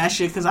A in that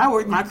shit because I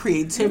worked my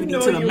creativity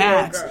to the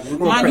max. We're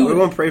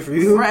going to pray for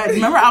you. Fred,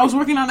 remember, I was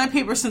working on that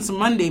paper since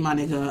Monday, my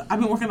nigga.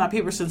 I've been working on that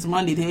paper since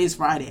Monday. Today's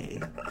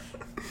Friday.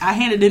 I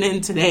handed it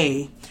in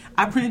today.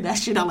 I printed that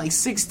shit out like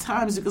 6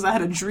 times because I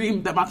had a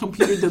dream that my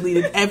computer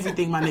deleted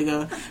everything, my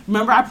nigga.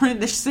 Remember, I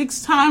printed this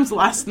 6 times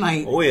last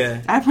night. Oh,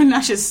 yeah. I printed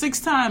that shit 6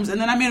 times,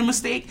 and then I made a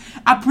mistake.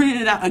 I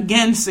printed it out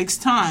again 6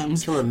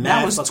 times.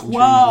 That was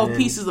 12 trees,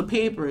 pieces of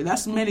paper.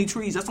 That's many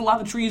trees. That's a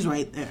lot of trees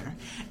right there.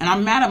 And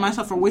I'm mad at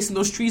myself for wasting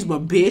those trees,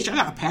 but bitch, I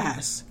gotta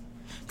pass.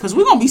 Because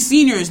we're gonna be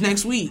seniors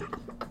next week.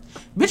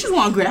 Bitches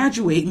want to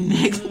graduate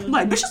next.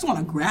 Like, bitches want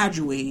to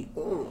graduate.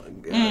 Oh, my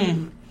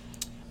God.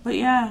 But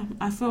yeah,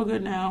 I feel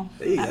good now.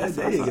 There you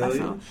go.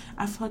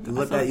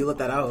 You let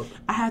that out.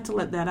 I had to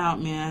let that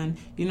out, man.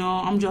 You know,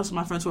 I'm jealous of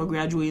my friends who are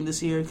graduating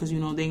this year because, you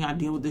know, they ain't got to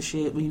deal with this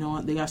shit. But you know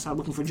what? They got to start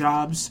looking for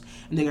jobs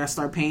and they got to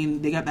start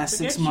paying. They got that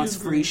 6 months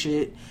free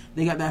shit.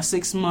 They got that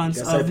 6 months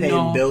of, you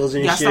know, bills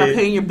and you got to start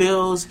paying your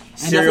bills. And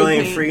cereal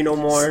ain't free no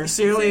more.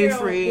 Cereal ain't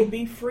free. Will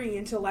be free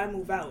until I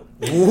move out.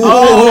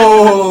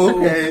 Oh,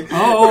 okay.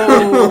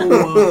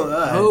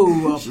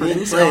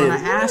 Producer on her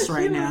ass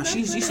right now.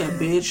 She said,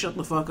 "Bitch, shut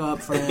the fuck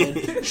up,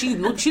 Fred." She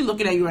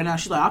looking at you right now.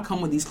 She's like, "I'll come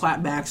with these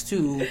clapbacks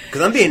too."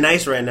 Because I'm being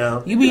nice right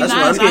now. You being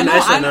nice.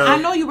 I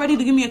know you're ready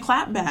to give me a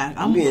clap back.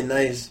 I'm being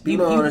nice.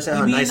 People don't understand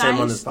how nice I am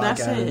on this podcast.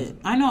 That's it.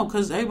 I know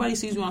because everybody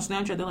sees you on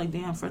Snapchat. They're like,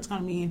 "Damn, Fred's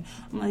kind of mean."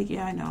 I'm like,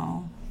 "Yeah, I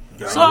know."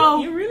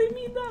 So you really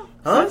mean though?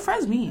 Huh?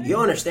 Fred's mean. You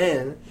don't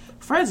understand.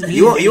 Fred's mean.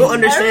 You won't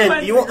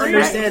understand. You won't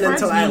understand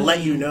until I let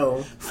you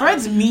know.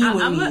 Fred's mean with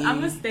me. I'm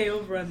gonna stay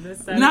over on this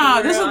side.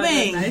 Nah, this is the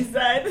thing.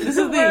 This is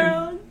the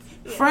thing.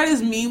 Fred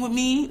is mean with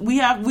me. We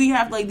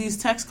have like these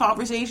text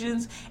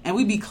conversations, and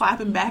we be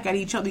clapping back at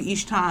each other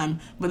each time.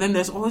 But then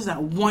there's always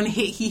that one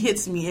hit he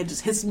hits me. It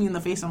just hits me in the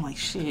face. I'm like,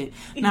 shit.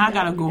 Now I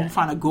gotta go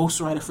find a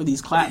ghostwriter for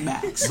these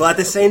clapbacks. But at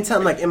the same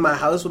time, like in my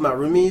house with my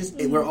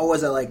roomies, we're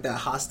always at like that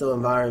hostile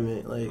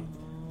environment. Like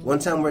one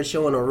time we're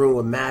chilling in a room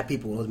with mad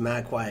people. It was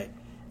mad quiet,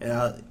 and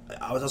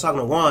I was talking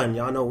to Juan.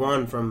 Y'all know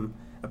Juan from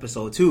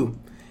episode 2.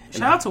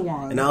 Shout out to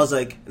Juan. And I was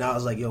like,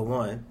 yo,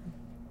 Juan.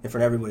 In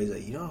front of everybody, he's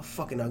like, you know how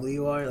fucking ugly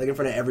you are? Like, in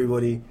front of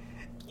everybody.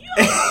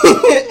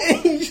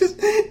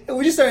 And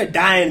we just started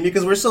dying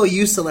because we're so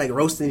used to, like,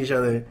 roasting each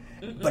other.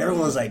 But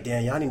everyone's like,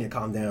 damn, y'all need to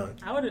calm down.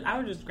 I would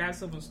just grab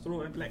someone's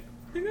throat and be like,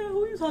 nigga,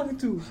 who are you talking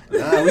to?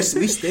 Nah, we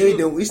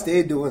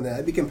stayed doing that.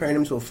 I'd be comparing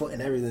him to a foot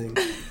and everything.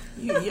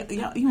 You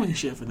ain't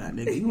shit for that,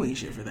 nigga. You ain't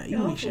shit for that.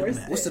 You ain't shit for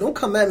that. What's the, don't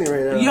come at me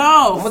right now.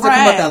 Yo, I'm Fred. about to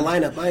come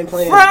out that lineup. I ain't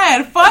playing.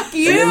 Fred, fuck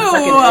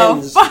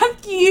you.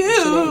 Fuck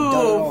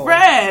you.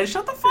 Fred,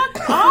 shut the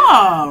fuck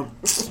up.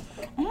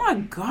 Oh my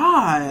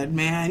god,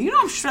 man. You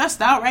know I'm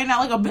stressed out right now.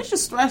 Like a bitch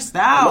is stressed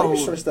out. I'm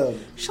stressed out.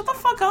 Shut the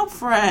fuck up,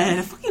 Fred.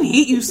 I fucking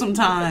hate you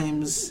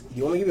sometimes.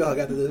 You want me to give you a hug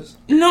after this?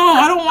 No,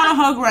 I don't want a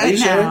hug right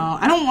now. Sure?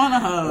 I don't want a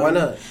hug. Why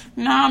not?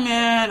 Nah,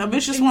 man. A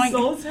bitch just want.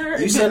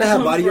 You saying I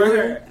have body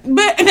odor?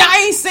 But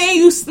I ain't saying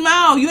you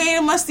smell. You ain't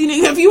a musty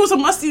nigga. If you was a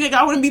musty nigga,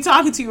 I wouldn't be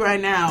talking to you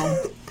right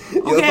now.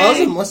 Yo, if I was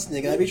a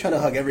musty nigga, I'd be trying to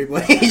hug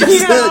everybody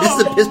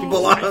just to piss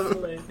people off.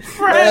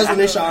 Fred, that's when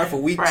they shower for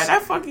weeks. Fred, I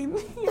fucking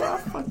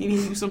hate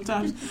you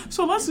sometimes.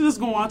 So let's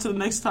just go on to the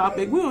next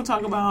topic. We're gonna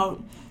talk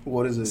about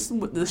what is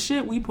it? The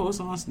shit we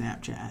post on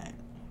Snapchat.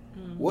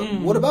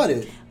 What about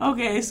it?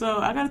 Okay, so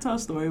I gotta tell a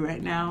story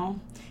right now.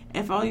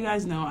 If all you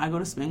guys know, I go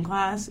to spin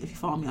class. If you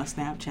follow me on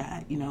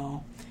Snapchat, you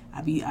know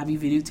I be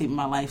videotaping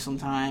my life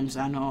sometimes.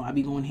 I know I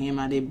be going ham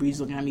out there.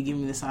 Breeze looking at me,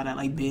 giving me the side eye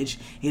like, bitch,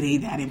 it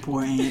ain't that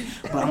important.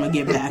 But I'm gonna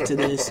get back to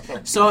this.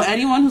 So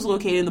anyone who's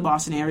located in the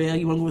Boston area,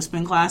 you want to go to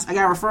spin class? I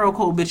got a referral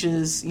code,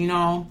 bitches. You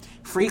know,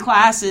 free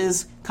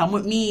classes. Come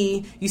with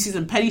me. You see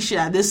some petty shit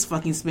at this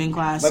fucking spin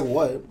class. Like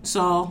what?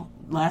 So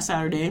last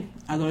Saturday,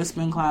 I go to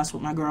spin class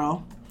with my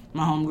girl.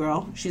 My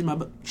homegirl,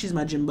 she's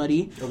my gym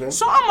buddy. Okay.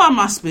 So I'm on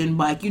my spin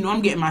bike, you know, I'm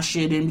getting my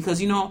shit in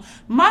because, you know,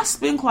 my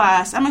spin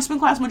class,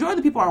 majority of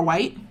the people are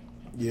white.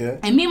 Yeah.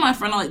 And me and my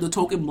friend are like the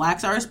token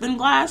blacks at our spin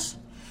class.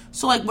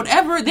 So like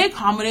whatever, they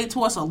accommodate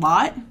to us a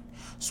lot.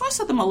 So I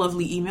sent them a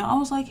lovely email. I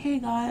was like, hey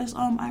guys,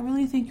 I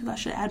really think you guys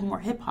should add more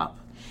hip hop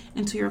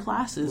into your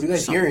classes. What are you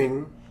guys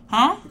hearing?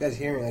 Huh? You guys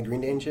hearing like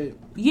Green Day and shit?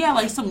 Yeah,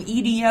 like some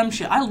EDM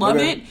shit. I love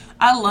it.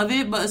 I love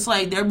it, but it's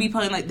like they'll be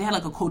playing like they had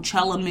like a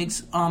Coachella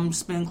mix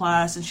spin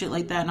class and shit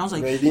like that. And I was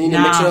like, you need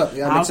to mix it up.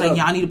 I was like,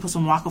 y'all need to put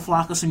some Waka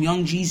Flocka, some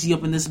Young Jeezy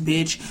up in this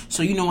bitch.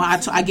 So you know,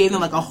 I gave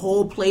them like a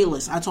whole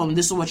playlist. I told them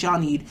this is what y'all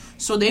need.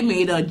 So they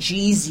made a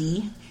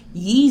Jeezy,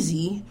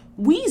 Yeezy,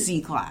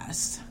 Weezy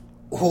class.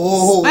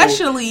 Oh,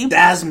 especially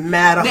that's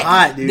mad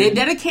hot, dude. They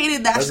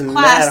dedicated that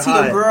class to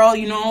your girl,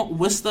 you know,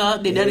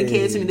 Wista. They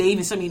dedicated it to me. They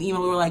even sent me an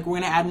email. We were like,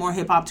 we're gonna add more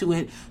hip hop to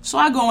it. So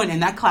I go in,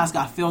 and that class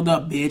got filled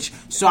up, bitch.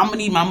 So I'm gonna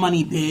need my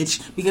money,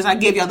 bitch, because I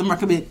gave y'all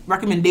the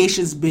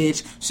recommendations,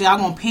 bitch. So y'all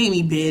gonna pay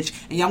me, bitch,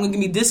 and y'all gonna give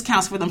me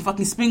discounts for them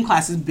fucking spin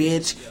classes,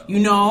 bitch. You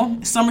know,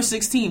 summer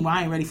 16. Well,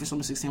 I ain't ready for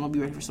summer 16. I'll be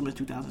ready for summer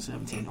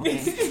 2017.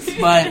 Okay,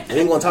 but we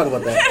ain't gonna talk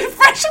about that.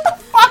 Fred, shut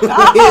the fuck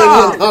up. We ain't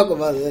gonna talk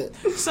about that.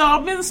 So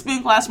I'm in the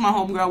spin class with my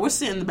homegirl. We're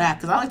sitting in the back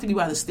because I like to be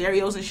by the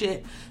stereos and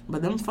shit.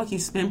 But them fucking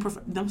spin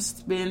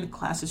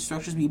class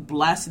instructors be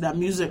blasting that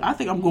music. I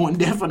think I'm going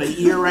deaf on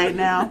the ear right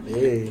now.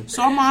 Hey.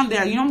 So I'm on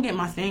there. You know, I'm getting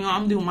my thing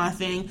on. I'm doing my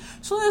thing.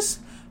 So this,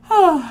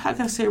 I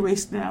gotta say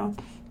race now.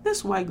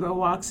 This white girl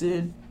walks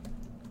in.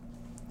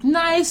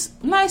 Nice,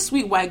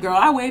 sweet white girl.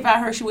 I wave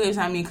at her. She waves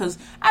at me because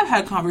I've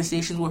had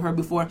conversations with her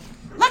before.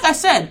 Like I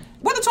said,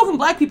 we're the token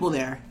black people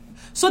there.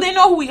 So they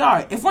know who we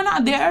are. If we're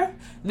not there,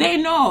 they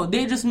know.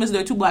 They just miss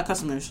their 2 black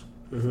customers.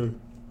 Mm-hmm.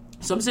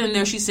 So I'm sitting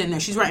there, she's sitting there.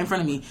 She's right in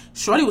front of me.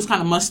 Shorty was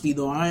kind of musty,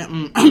 though.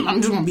 I'm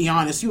just going to be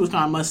honest. She was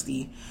kind of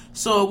musty.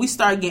 So we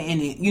start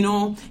getting it. You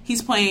know,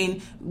 he's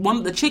playing,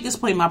 the chick is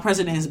playing My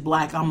President is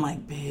Black. I'm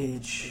like,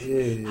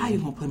 bitch, how you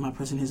going to play My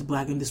President is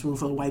Black in this room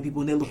full of white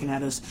people? And they're looking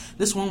at us.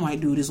 This one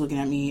white dude is looking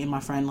at me and my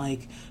friend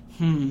like,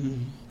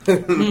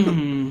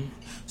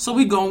 So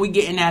we going, we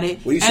getting at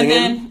it. Were you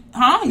singing?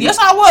 Then, yes,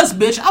 I was,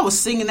 bitch. I was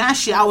singing that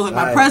shit. I was like,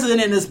 my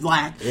president is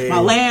black. Yeah. My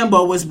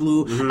Lambo was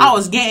blue. Mm-hmm. I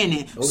was getting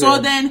it. Okay. So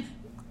then,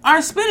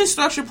 our spin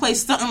instructor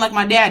plays stunting like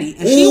my daddy,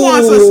 and she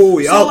wants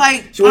us. So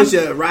like, she wants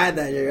you to ride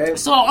that, right?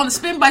 So on the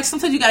spin bike,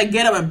 sometimes you gotta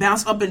get up and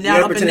bounce up and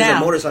down,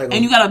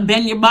 and you gotta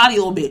bend your body a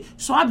little bit.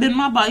 So I bend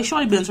my body.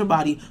 Shorty bends her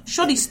body.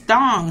 Shorty's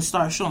thong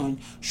starts showing.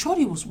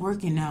 Shorty was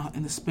working out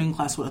in the spin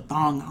class with a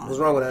thong on. What's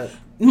wrong with that?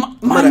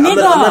 My nigga. I'm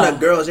not a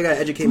girl. You gotta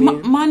educate me.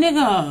 My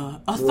nigga.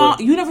 A thong.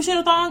 You never seen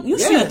a thong? You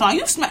seen a thong.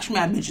 You smash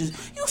mad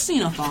bitches. You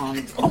seen a thong.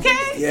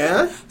 Okay?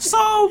 Yeah.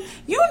 So,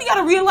 you only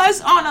gotta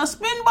realize on a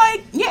spin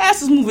bike, your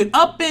ass is moving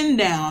up and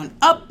down,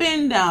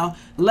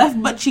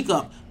 left butt cheek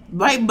up,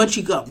 right butt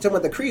cheek up. You talking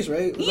about the crease,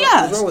 right?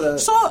 Yes. What's wrong with that?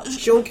 So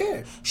she don't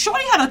care.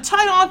 Shorty had a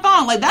tight on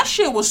thong. Like, that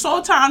shit was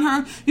so tight on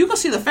her. You could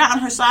see the fat on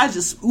her sides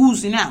just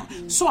oozing out.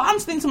 So I'm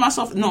thinking to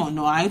myself,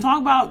 no, I ain't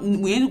talking about,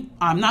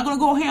 I'm not going to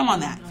go ham on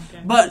that.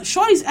 Okay. But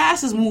Shorty's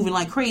ass is moving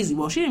like crazy.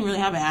 Well, she didn't really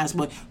have an ass,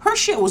 but her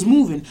shit was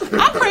moving.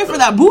 I'm praying for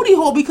that booty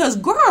hole because,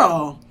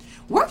 girl,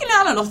 working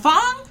out in a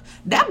thong,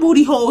 that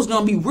booty hole is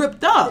going to be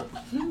ripped up.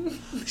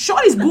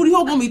 Shorty's booty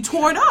hole going to be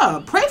torn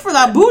up. Pray for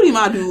that booty,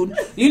 my dude.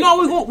 You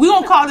know, we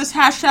gonna call this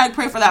hashtag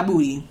pray for that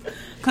booty.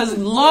 Because,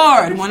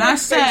 Lord, when I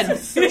said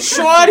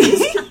Shorty.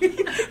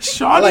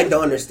 I like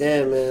don't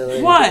understand, man.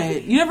 Like,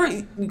 what? You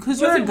never,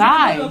 because you're a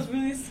guy.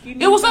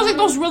 It was like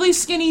those really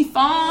skinny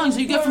thongs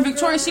that you get from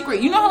Victoria's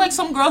Secret. You know how like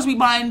some girls be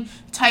buying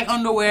tight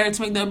underwear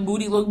to make their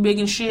booty look big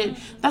and shit?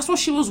 That's what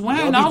she was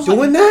wearing. Y'all be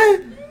doing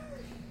that?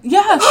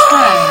 Yes,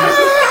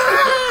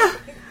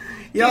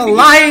 Y'all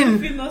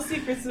lying.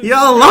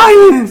 Y'all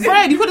lying.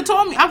 Fred, you could have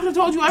told me. I could have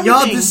told you everything.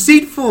 Y'all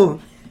deceitful.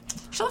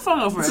 Shut the fuck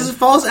up, Fred. This is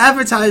false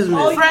advertisement.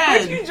 Oh,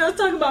 Fred. you just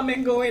talking about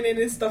men going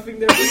in and stuffing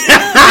their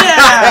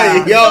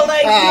Yeah. Yo, so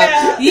like,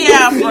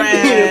 yeah,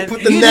 Fred.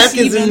 Put the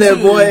napkins in there,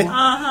 boy.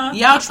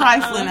 Y'all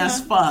trifling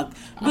as fuck.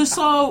 But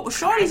so,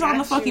 Shorty's on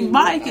the fucking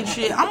bike and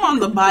shit. I'm on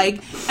the bike.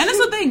 And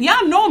it's the thing,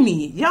 y'all know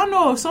me. Y'all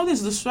know if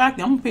something's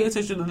distracting, I'm gonna pay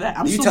attention to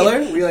that. You tell her?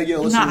 You're like,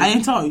 yo, listen. Nah, I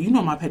ain't tell her. You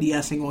know my petty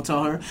ass ain't gonna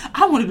tell her.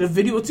 I wanted to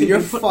videotape Dude, you're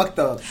it. fucked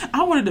up.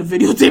 I wanted to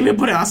videotape it,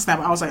 put it on Snap.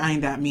 I was like, I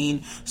ain't that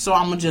mean. So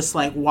I'm gonna just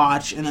like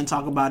watch and then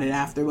talk about it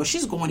after. But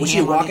she's going Was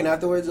she walking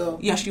afterwards though?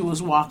 Yeah, she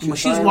was walking. But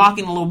fine? she's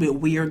walking a little bit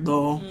weird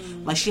though.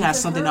 Like she has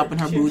something up in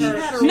her booty.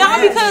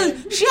 Nah,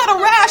 because she had a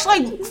rash.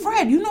 Like,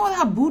 Fred, you know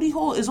that booty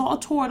hole is all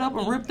torn up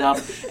and ripped up.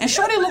 And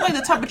Shorty looked like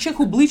the type of chick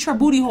who bleach her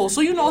booty hole.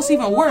 So you know it's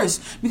even worse.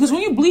 Because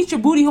when you bleach your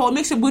booty hole, it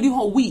makes your booty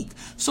hole weak.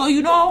 So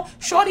you know,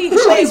 Shorty's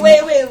wait.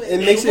 It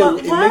makes it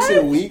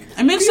weak.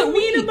 It makes it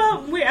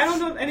weak. I don't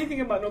know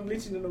anything about no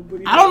bleaching and no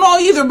booty. I don't know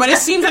either, but it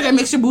seems like it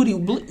makes your booty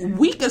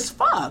weak as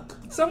fuck.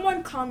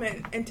 Someone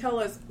comment and tell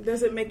us,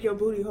 does it make your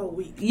booty hole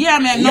weak? Yeah,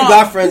 man. You No.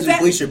 got friends who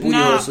bleach your booty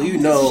hole, so you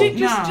know. Shit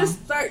Nah.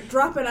 just start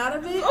dropping out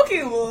of it?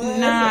 Okay, well.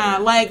 Nah,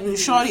 like,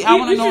 Shorty, I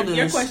want to know this.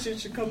 Your question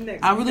should come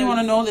next. I really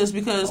want to know this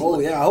because. Oh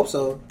yeah, I hope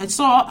so. And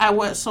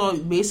so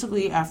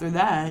basically after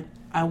that,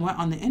 I went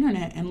on the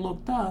internet and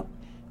looked up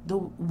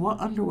what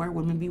underwear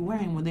women be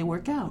wearing when they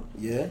work out.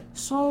 Yeah.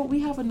 So we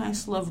have a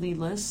nice, lovely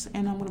list,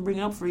 and I'm gonna bring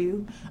it up for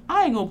you.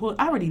 I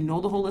already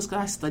know the whole list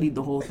because I studied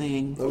the whole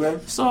thing. Okay.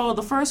 So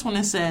the first one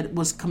it said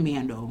was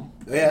Commando.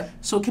 Yeah.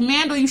 So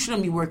Commando, you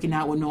shouldn't be working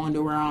out with no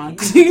underwear on.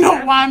 You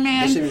know why,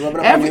 man? They should be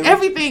rubbing on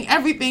you.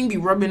 Everything be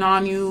rubbing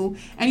on you,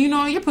 and you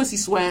know your pussy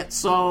sweat,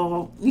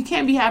 so you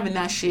can't be having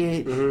that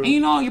shit. And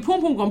you know your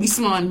pum pum gonna be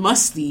smelling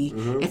musty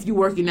if you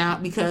working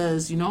out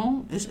because you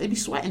know it be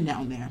sweating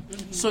down there.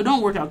 So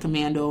don't work out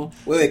Commando.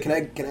 Wait, can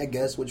I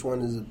guess which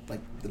one is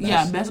like the best?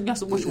 Yeah,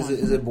 guess which one.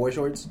 Is it boy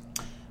shorts?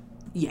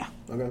 Yeah.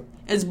 Okay.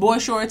 It's boy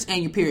shorts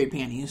and your period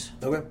panties.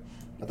 Okay.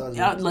 I thought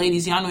Y'all,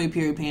 ladies, y'all know your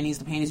period panties.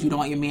 The panties you don't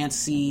want your man to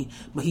see,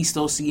 but he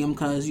still see them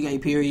because you got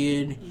your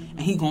period, and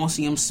he gonna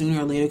see them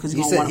sooner or later because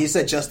he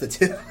said just the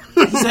tip.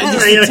 He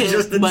said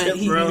just the but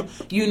tip, bro.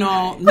 You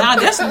know,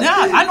 that's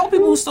not. I know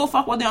people who still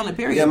fuck while they're on the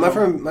period. Yeah, my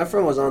bro.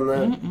 friend was on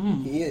that.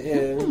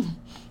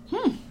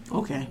 Yeah.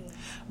 Okay.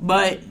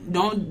 But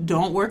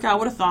don't work out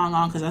with a thong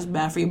on because that's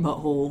bad for your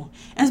butthole,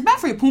 and it's bad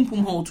for your poom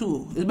poom hole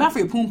too. It's bad for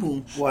your poom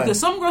poom because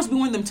some girls be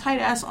wearing them tight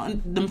ass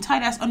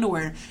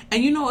underwear,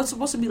 and you know it's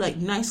supposed to be like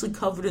nicely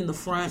covered in the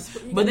front,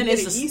 but then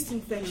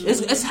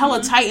it's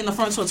hella tight in the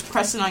front, so it's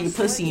pressing on your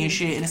pussy and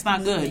shit, and it's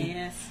not good.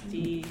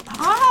 Nasty.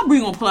 How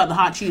you gonna pull out the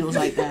hot Cheetos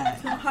like that?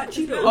 Hot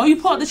Cheetos. Oh, you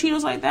pull out the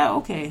Cheetos like that?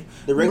 Okay.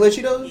 The regular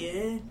Cheetos?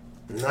 Yeah.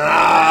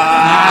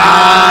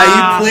 Nah,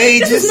 you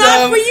played yourself. It's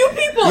not for you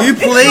people. You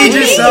played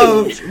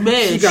yourself.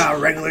 Bitch. She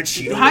got regular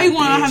Cheetos. How you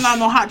want to have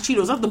no hot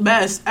Cheetos? That's the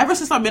best. Ever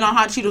since I've been on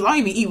hot Cheetos, I don't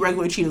even eat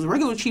regular Cheetos.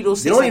 Regular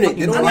Cheetos, They don't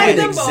even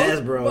them exist,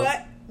 both, bro.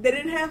 But they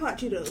didn't have hot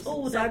Cheetos.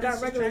 Oh, so I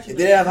got regular Cheetos.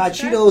 They have hot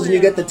Cheetos and you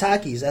get the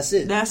Takis. That's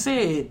it. That's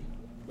it.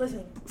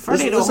 Listen.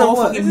 Friday the whole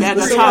fucking bag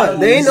of Listen what? Takis.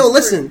 They ain't no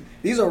listen.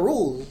 These are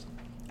rules.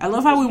 I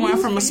love how we went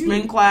from a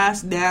spin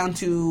class down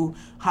to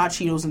hot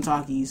Cheetos and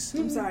Takis.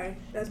 I'm sorry.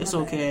 That's It's my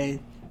bad. okay.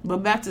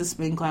 But back to the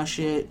spin class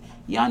shit.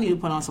 Y'all need to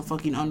put on some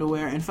fucking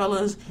underwear. And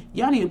fellas,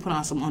 y'all need to put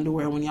on some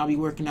underwear when y'all be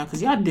working out.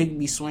 Because y'all dick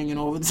be swinging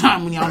over the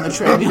time when y'all on the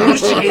treadmill and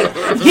shit.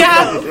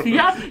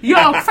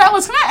 Yo,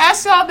 fellas, can I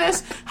ask y'all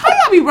this? How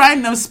y'all be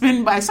riding them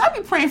spin bikes? I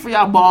be praying for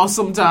y'all balls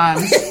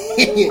sometimes.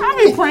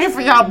 I be praying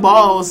for y'all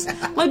balls.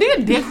 Like, do your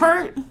dick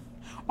hurt?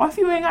 Or if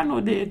you ain't got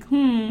no dick,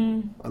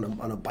 On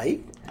a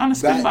bike? On a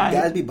spin bike.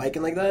 Guys be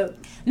biking like that?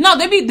 No,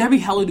 there be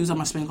hella dudes on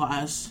my spin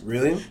class.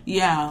 Really?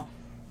 Yeah.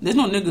 There's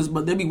no niggas,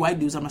 but there be white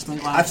dudes on my spin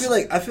class.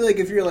 I feel like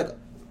if you're like,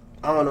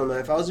 I don't know, man.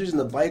 If I was using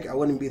the bike, I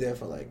wouldn't be there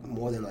for like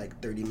more than like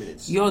 30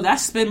 minutes. Yo, that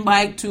spin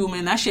bike too,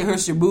 man. That shit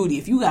hurts your booty.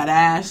 If you got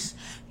ass,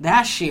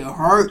 that shit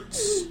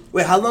hurts.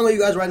 Wait, how long are you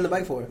guys riding the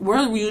bike for?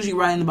 We're usually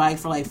riding the bike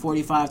for like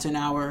 45 to an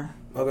hour.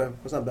 Okay,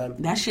 that's not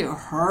bad. That shit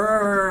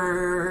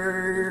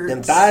hurts.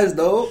 Them thighs,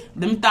 though.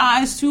 Them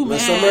thighs too, In the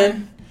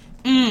man.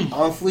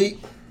 summer, on fleek.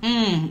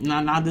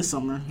 Not this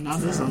summer. Not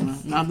this summer.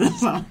 Not this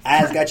summer.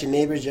 Ass got your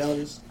neighbors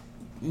jealous.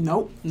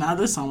 Nope, not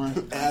this summer.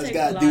 Ass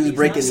got dudes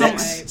breaking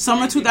necks.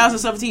 Summer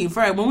 2017.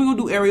 Fred, when we gonna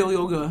do aerial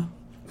yoga?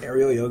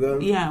 Aerial yoga?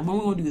 Yeah, when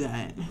we gonna do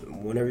that?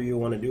 Whenever you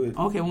want to do it.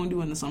 Okay, we'll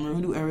do it in the summer.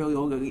 We'll do aerial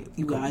yoga,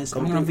 you guys.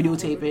 Come I'm gonna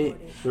videotape it.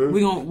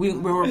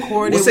 We're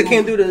recording. What's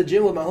came through the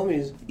gym with my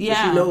homies?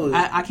 Yeah, she knows.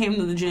 I came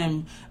to the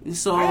gym.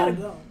 So I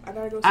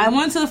gotta go. I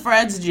went to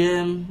Fred's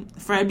gym.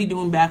 Fred be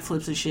doing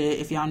backflips and shit.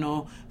 If y'all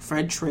know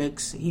Fred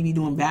tricks, he be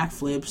doing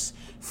backflips.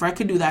 Fred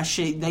could do that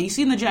shit that you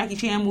see in the Jackie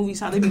Chan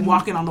movies, how they be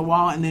walking on the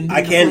wall and then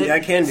I can do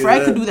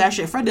Fred that. could do that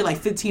shit. Fred did like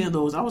 15 of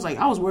those. I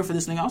was worried for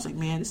this thing. I was like,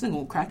 man, this thing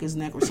gonna crack his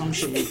neck or some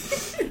shit.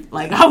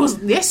 Like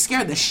they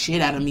scared the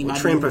shit out of me.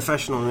 Trained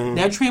professional, man.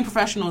 They're trained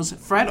professionals.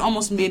 Fred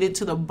almost made it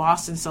to the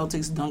Boston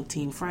Celtics dunk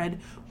team. Fred,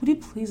 would you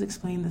please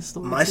explain this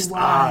story?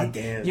 Why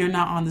damn. You're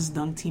not on this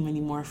dunk team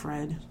anymore,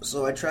 Fred.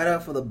 So I tried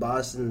out for the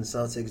Boston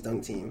Celtics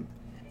dunk team.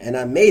 And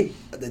I made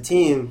the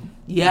team.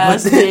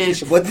 Yes,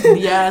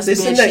 bitch. Yes, they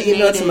sent that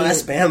email to my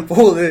spam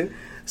folder.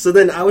 So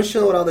then I was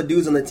chilling with all the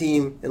dudes on the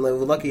team and like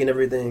with Lucky and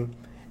everything.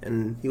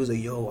 And he was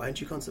like, yo, why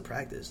didn't you come to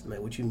practice? I'm like,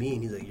 what you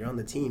mean? He's like, you're on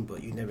the team,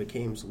 but you never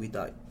came, so we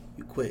thought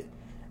you quit.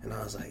 And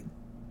I was like,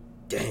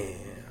 damn.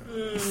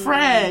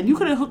 Fred, you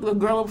could have hooked the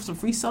girl up with some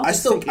free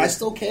Celtics. I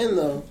still can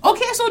though.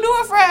 Okay, so do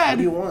it, Fred. What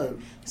do you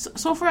want?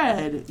 So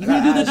Fred, you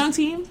gonna do the dunk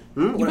team?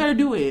 You better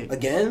do it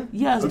again.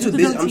 Yes, I'm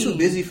too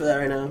busy for that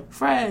right now.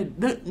 Fred,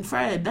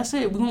 that's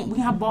it. We can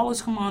have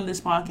ballers come on this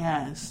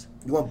podcast.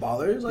 You want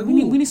ballers? Like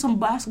we need some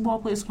basketball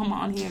players to come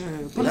on here.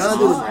 Put us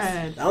on,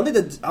 Fred. I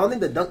don't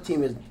think the dunk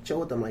team is chill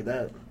with them like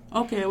that.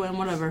 Okay, well,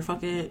 whatever.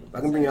 Fuck it.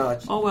 I can bring y'all.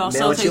 Oh well,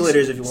 male Celtics,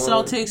 cheerleaders if you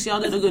want. Celtics, y'all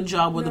did a good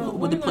job with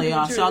the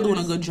playoffs. Y'all doing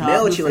a good job.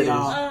 Male Good for cheerleaders.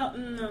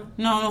 y'all.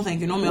 No,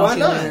 thank you. No male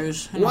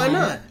cheerleaders. Why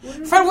not?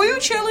 Fred, were you a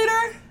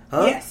cheerleader?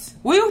 Huh? Yes.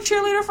 Were you a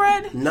cheerleader,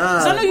 Fred? Nah.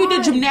 'Cause I know you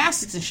did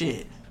gymnastics and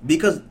shit.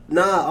 Because,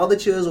 all the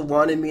cheerleaders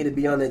wanted me to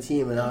be on the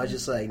team, and I was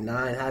just like,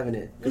 nah, I ain't having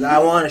it. Because I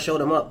want to show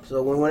them up.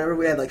 So whenever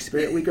we had, like,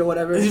 Spirit Week or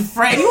whatever...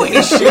 Fred, you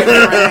ain't shit,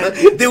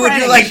 Fred. they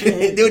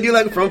would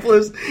do front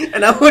flips,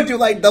 and I would do,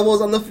 like,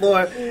 doubles on the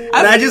floor.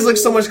 And I just looked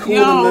so much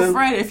cooler than them.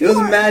 Fred, it was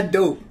mad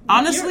dope.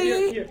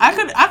 Honestly, I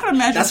could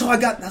imagine... That's how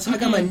I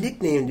got my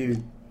nickname,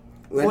 dude.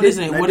 What is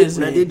it? When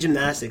I did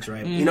gymnastics,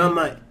 right? You know,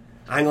 I ain't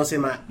going to say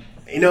my...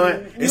 You know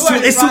what? It's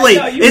too late.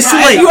 It's too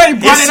late. You already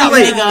brought it up,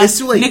 nigga. It's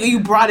too late. Nigga,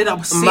 you brought it up.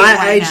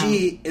 My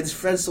IG is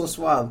Fred So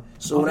Suave.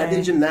 So when I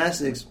did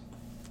gymnastics,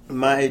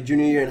 my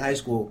junior year in high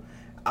school,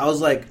 I was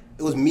like,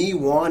 it was me,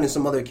 Juan, and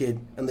some other kid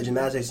on the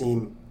gymnastics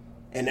team,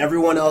 and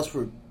everyone else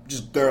were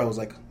just girls,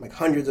 like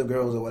hundreds of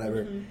girls or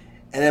whatever. Mm-hmm.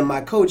 And then my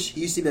coach,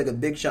 he used to be like a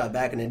big shot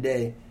back in the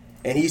day.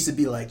 And he used to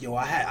be like, yo,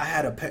 I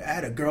had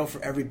a girl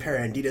for every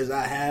pair of Adidas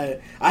I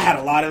had. I had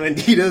a lot of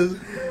Adidas.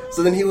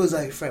 So then he was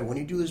like, Fred, when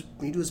you do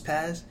this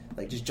pass,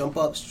 like just jump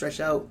up,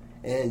 stretch out,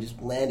 and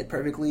just land it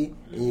perfectly,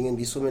 and you're gonna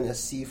be swimming in a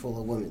sea full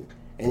of women.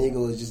 And he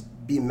goes, just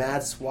be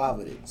mad suave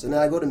with it. So then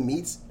I go to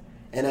meets,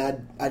 and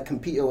I'd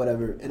compete or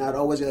whatever, and I'd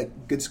always get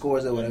like good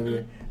scores or whatever.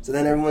 Mm-hmm. So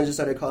then everyone just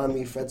started calling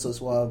me Fred So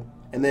Suave.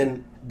 And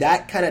then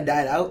that kind of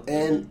died out.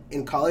 And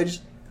in college,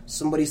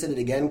 somebody said it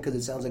again because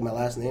it sounds like my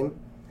last name,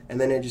 and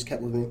then it just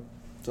kept with me.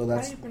 So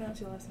that's. How do you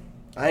pronounce your last name?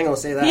 I ain't gonna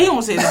say that. You ain't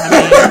gonna say that.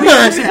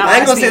 I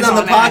ain't gonna say that on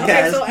the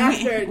podcast. Okay, so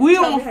after, we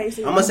I'm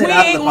gonna say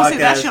that after the podcast. Say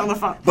that shit on the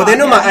podcast. But they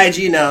know my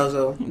IG now,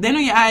 so they know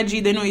your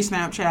IG. They know your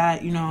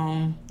Snapchat. You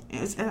know,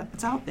 it's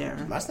out there.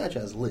 My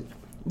Snapchat is lit.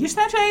 Your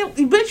Snapchat,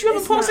 bitch, you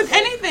haven't posted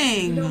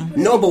anything.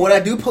 No, but when I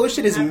do post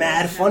it, it's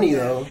mad funny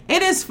though.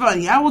 It is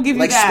funny. I will give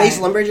you like that.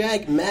 Space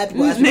Lumberjack, mad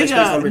people ask me Space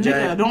Lumberjack.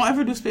 Nigga, don't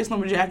ever do Space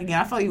Lumberjack again.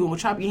 I felt you gonna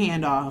chop your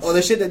hand off. Oh,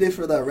 the shit they did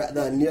for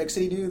the New York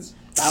City dudes,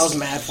 that was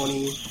mad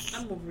funny.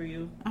 I'm over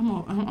you.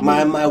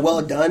 My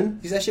well done.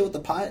 You see that shit with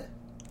the pot?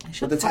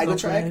 Shut with the tiger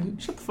track?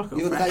 Shut the fuck up,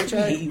 you with the tiger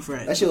track? I hate you,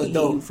 Fred. That shit was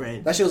dope.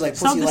 Fred. That shit was like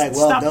pussy like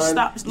well done.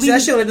 Stop. See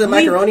that shit with the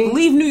macaroni?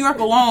 Leave New York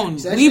alone.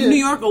 Leave New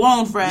York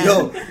alone, Fred.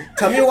 Yo,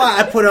 tell me why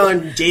I put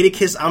on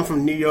Jadakiss I'm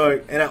from New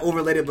York and I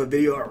overlaid it with a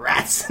video of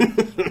rats.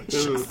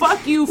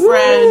 Fuck you,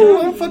 Fred. Ooh,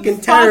 I'm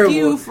fucking terrible. Fuck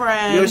you,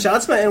 Fred. Yo, shout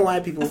out to my NY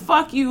people.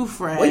 Fuck you,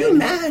 Fred. Why you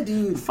mad,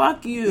 dude?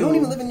 Fuck you. You don't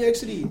even live in New York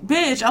City.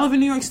 Bitch, I live in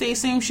New York State,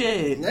 same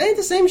shit. That ain't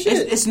the same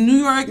shit. It's New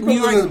York, you New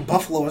York. live in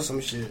Buffalo or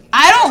some shit.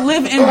 I don't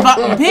live in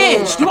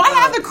bitch. Do I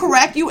have to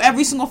correct you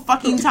every single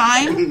fucking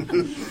time?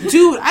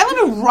 Dude, I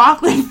live in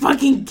Rockland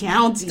fucking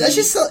County. That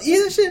shit so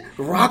that shit.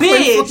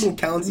 Rockland fucking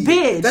County.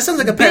 Bitch. That sounds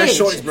like a pair of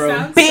shorts, bro.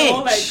 Bitch.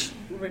 So like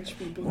rich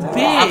people.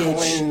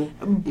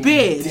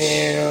 Bitch.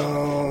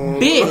 Damn.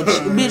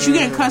 Bitch, you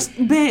getting cussed.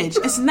 Bitch,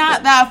 it's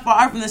not that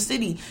far from the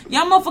city.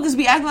 Y'all motherfuckers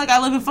be acting like I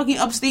live in fucking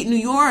upstate New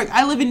York.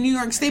 I live in New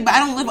York State, but I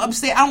don't live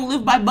upstate. I don't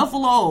live by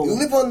Buffalo. You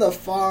live on the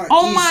far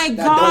Oh east. my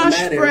That gosh,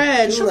 don't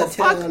Fred. Shut the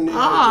fuck town,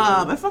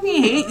 up. I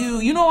fucking hate you.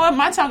 You know what?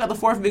 My town got the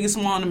 4th biggest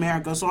mall in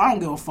America, so I don't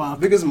give a fuck.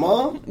 Biggest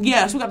mall?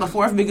 Yes, we got the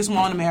 4th biggest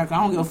mall in America.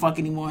 I don't give a fuck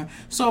anymore.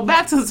 So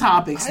back to the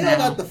topics I now.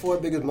 got the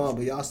 4th biggest mall,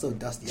 but y'all still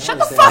dusty. Shut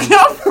the fuck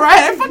up,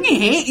 Fred. I fucking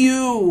hate hate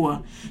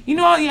you. You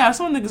know, yeah,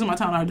 some niggas in my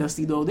town are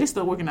dusty, though. They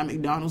still working at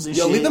McDonald's and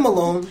shit. Yo, leave them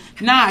alone.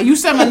 Nah, you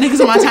said my niggas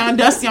in my town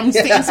dusty. I'm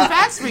stating some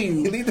facts for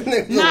you. Leave them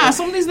alone. Nah,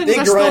 some of these niggas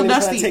are still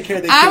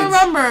dusty.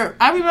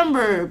 I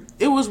remember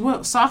it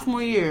was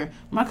sophomore year.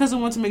 My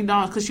cousin went to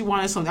McDonald's because she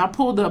wanted something. I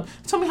pulled up.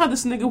 Tell me how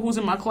this nigga who was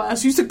in my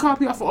class used to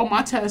copy off of all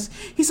my tests.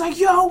 He's like,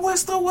 yo,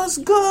 what's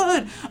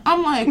good?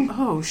 I'm like,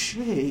 oh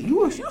shit,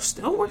 you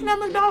still working at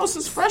McDonald's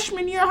since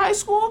freshman year of high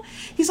school?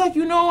 He's like,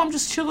 I'm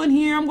just chilling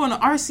here. I'm going to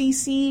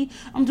RCC.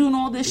 I'm doing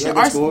all this shit.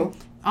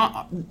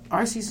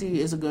 RCC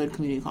is a good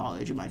community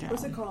college in my town.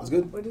 What's it called? It's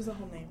good. What is the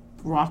whole name?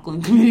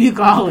 Rockland Community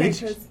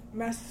College. Because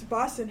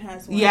Boston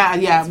has one. Yeah.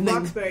 It's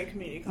Roxbury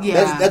Community College.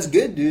 Yeah. That's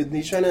good, dude.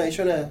 He's trying to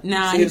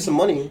save some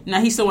money. Nah,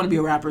 he still want to be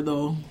a rapper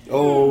though.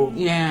 Oh.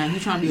 Yeah,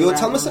 he's trying to be a rapper.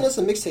 Tell him to send us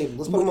a mixtape.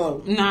 Let's put him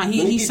on. Nah,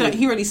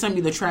 he already sent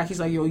me the track. He's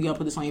like, yo, you gotta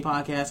put this on your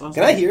podcast.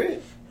 Can I hear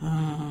it?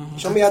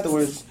 Show me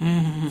afterwards.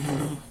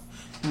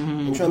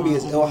 I'm trying to be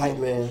his ill hype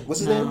man.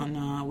 What's his name?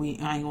 Nah,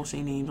 I ain't gonna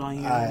say names on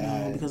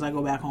here because I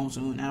go back home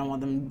soon. I don't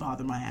want them to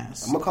bother my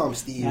ass. I'm gonna call him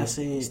Steve. That's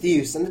it.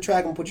 Steve, send the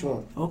track and put you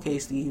on. Okay,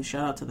 Steve.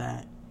 Shout out to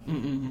that. Do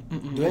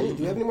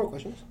we have any more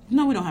questions?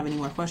 No, we don't have any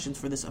more questions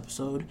for this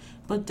episode.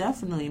 But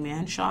definitely,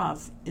 man,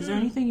 Shav, is there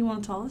anything you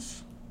want to tell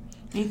us?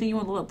 Anything you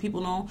want to let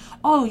people know?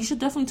 Oh, you should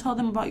definitely tell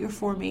them about your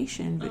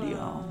formation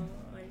video.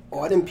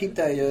 I didn't peep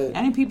that yet.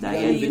 I didn't peep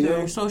that yet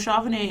either. So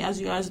Shavane,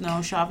 as you guys know,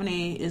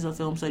 Shavane is a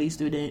film studies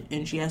student,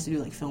 and she has to do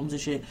like films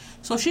and shit.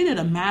 So she did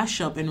a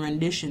mashup and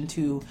rendition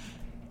to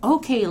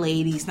 "Okay,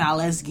 ladies, now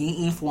let's get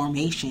in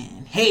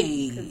formation."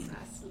 Hey,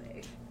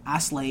 I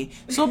slay.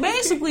 So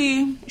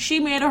basically, she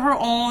made her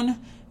own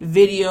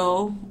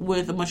video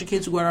with a bunch of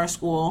kids who go to our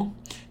school.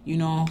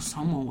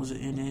 Someone was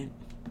in it.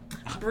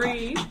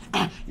 Bree.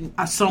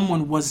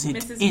 Someone wasn't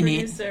Mrs. in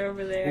Producer it.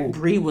 over there.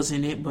 Bree was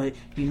in it, but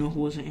you know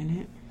who wasn't in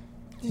it?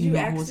 Did you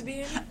ask to be in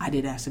it? I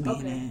did ask to be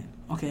in it.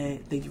 Okay,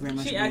 thank you very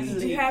much.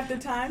 Did you have the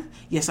time?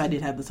 Yes, I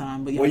did have the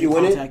time, but were you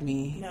in it? Contact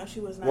me. No, she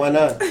was not. Why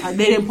not? They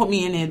didn't put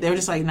me in it. They were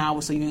just like, nah,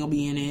 so you ain't gonna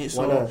be in it.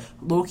 So why not?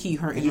 Low key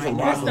hurting right from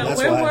now. Rockland, that's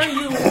where why. were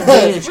you?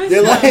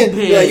 They're like,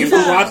 you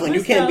from Rockland.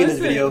 You can't be in this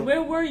video.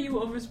 Where were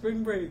you over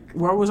spring break?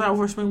 Where was I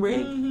over spring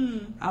break?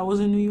 Mm-hmm. I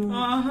was in New York.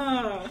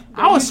 Uh-huh.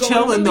 I was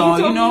chilling though.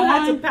 You know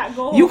what?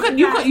 You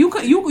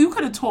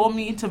could have told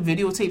me to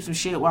videotape some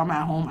shit while I'm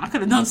at home. I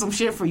could have done some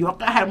shit for you.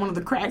 I had one of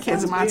the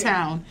crackheads in my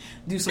town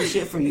do some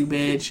shit for you,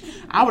 bitch.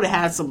 I would have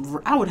had some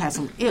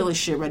illest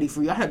shit ready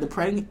for you. I had the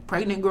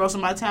pregnant girls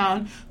in my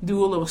town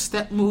do a little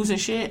step moves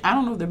and shit. I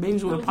don't know if their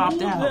babies would have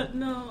popped out.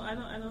 No, I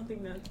don't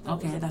think that.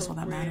 Okay, that's all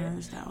that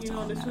matters.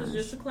 This was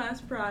just a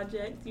class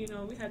project. We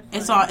had fun.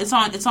 It's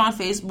on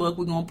Facebook.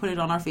 We're gonna put it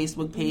on our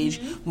Facebook page.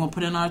 We're gonna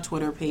put it on our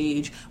Twitter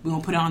page. We're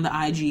gonna put it on the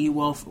IG.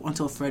 Well,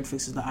 until Fred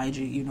fixes the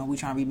IG, we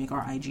try to remake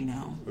our IG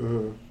now.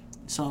 Mm-hmm.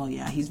 So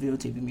yeah, he's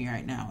videotaping me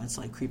right now. It's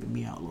like creeping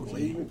me out,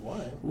 low-key. Why?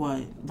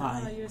 What?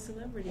 Why? You're a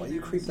celebrity. Why you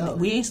creeped out?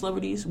 We ain't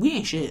celebrities. We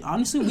ain't shit.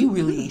 Honestly, we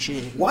really ain't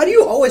shit. Why do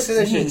you always say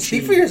that shit?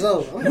 Speak for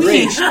yourself. I'm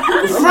great.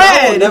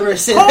 Fred, never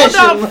say hold that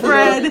up, shit.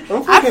 Fred.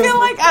 I feel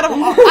like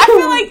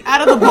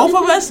out of the both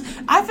of us,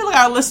 I feel like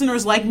our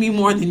listeners like me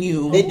more than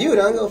you. They do. I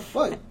don't go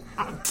fuck.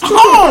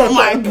 Oh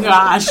my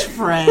gosh,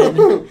 Fred.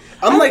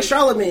 I'm like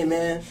Charlamagne,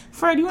 man.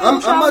 Fred, you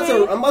ain't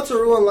Charlamagne. I'm about to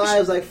ruin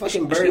lives like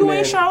fucking Birdman. You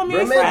ain't Charlamagne,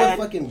 Birdman's Fred.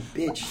 a fucking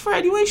bitch.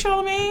 Fred, you ain't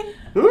Charlamagne.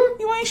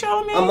 You ain't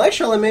Charlamagne. I'm like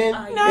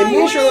Charlamagne. No, if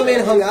me and you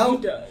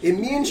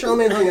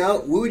Charlamagne hung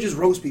out, we would just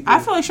roast people. I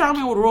feel like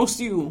Charlamagne would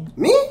roast you.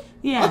 Me?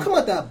 Yeah. I'll come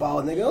out that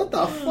bald nigga. What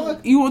the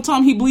fuck? You gonna tell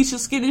him he bleached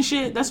his skin and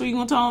shit? That's what you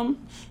gonna tell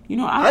him?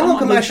 I'm gonna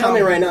come at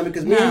Charlamagne right now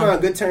because me and him are on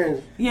good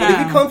terms. Yeah. But if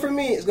you come for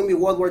me, it's gonna be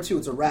World War II.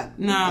 It's a wrap.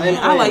 Nah, man,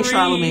 I like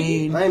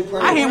Charlamagne.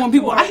 I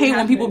hate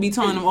when people be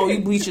telling him, "Oh,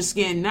 you bleach your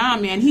skin." Nah,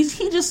 man, he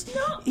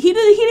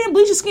didn't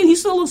bleach his skin. He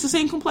still looks the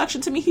same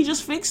complexion to me. He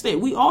just fixed it.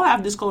 We all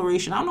have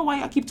discoloration. I don't know why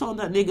y'all keep telling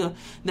that nigga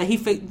that he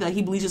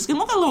bleached his skin.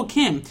 Look at Lil'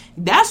 Kim.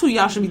 That's who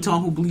y'all should be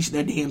telling who bleached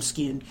their damn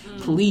skin.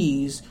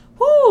 Please,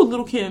 woo,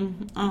 Lil'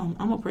 Kim. I'm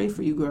gonna pray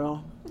for you,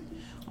 girl.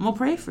 I'm gonna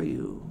pray for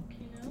you.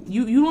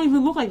 You don't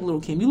even look like Lil'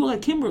 Kim. You look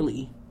like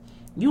Kimberly.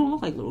 You don't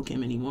look like Lil'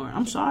 Kim anymore.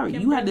 I'm sorry.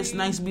 Kimberly. You had this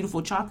nice,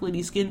 beautiful,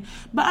 chocolatey skin,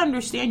 but I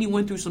understand you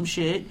went through some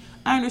shit.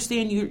 I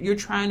understand you're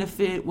trying to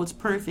fit what's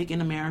perfect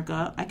in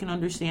America. I can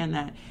understand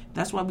that.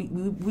 That's why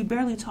we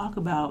barely talk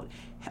about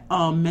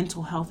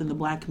mental health in the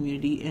Black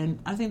community, and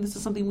I think this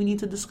is something we need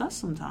to discuss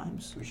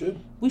sometimes.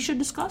 We should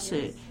discuss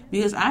it,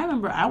 because I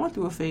remember I went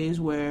through a phase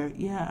where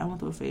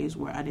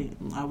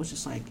I was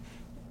just like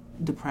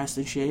depressed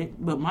and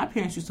shit, but my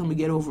parents used to tell me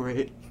get over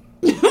it.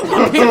 My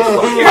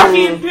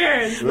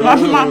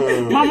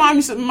mom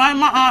used to, my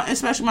aunt,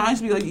 especially my aunt,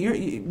 used to be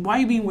like, why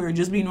you being weird?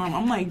 Just be normal.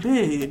 I'm like,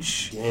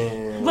 bitch.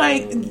 Damn.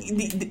 Like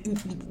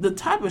the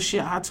type of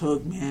shit I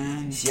took,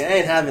 man. See, I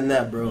ain't having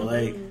that, bro.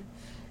 Like,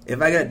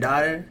 if I get a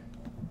daughter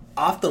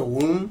off the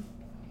womb,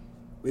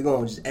 we're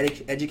gonna just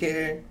educate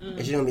her, and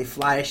she's gonna be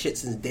fly as shit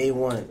since day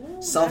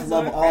one.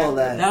 Self-love, all of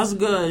that. That's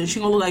good. She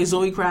gonna look like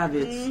Zoe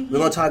Kravitz. We're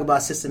gonna talk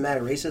about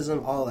systematic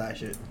racism, all that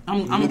shit.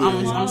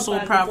 I'm so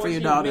proud for your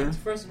daughter.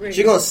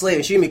 She gonna slay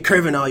it. She gonna be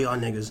curving all y'all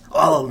niggas,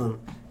 all of them.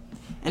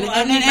 And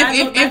Well,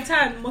 then that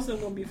time most of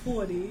them gonna be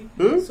 40.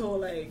 So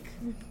like,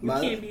 you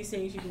My- can't be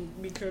saying she can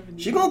be curving.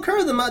 She gonna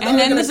curve them. and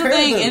then this the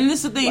thing. And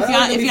this the thing. If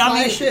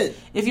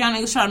y'all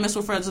niggas try to mess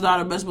with Fred's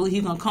daughter, best believe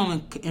he's gonna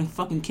come and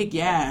fucking kick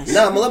your ass.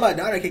 Nah, I'm gonna let my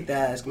daughter kick the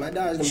ass. My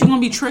daughter's She gonna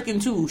be tricking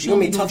too. She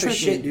gonna be doing tough as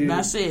shit, dude.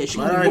 That's it. She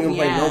My gonna daughter be ain't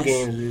gonna whooping play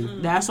your no ass. games,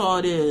 dude. That's all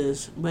it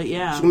is. But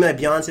yeah. She's gonna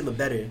be like Beyonce, but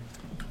better.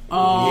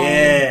 Oh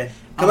Yeah.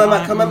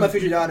 Come at my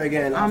future daughter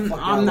again. I'm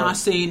not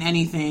saying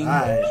anything.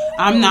 Alright.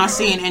 I'm not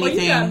saying Well,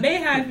 anything. you got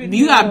Bayhive in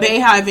here.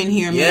 Bayhive in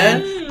here,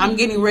 man. I'm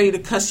getting ready to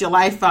cuss your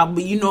life out,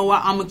 but you know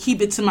what? I'm gonna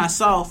keep it to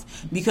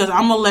myself because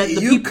I'm gonna let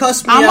the You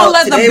cuss me out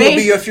today will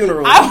be your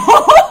funeral. You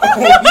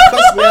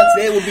cuss me out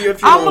today will be your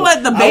funeral. I'm gonna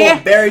let the I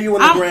will bury you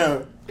in the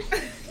ground.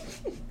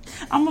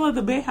 I'm gonna let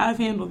the Bayhive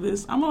handle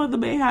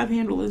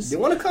this. They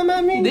want to come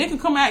at me? They can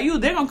come at you.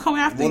 They're gonna come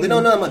after you. Well, they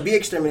don't know I'm a bee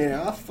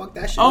exterminator. I'll fuck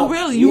that shit Oh, up.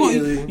 really?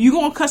 Immediately. You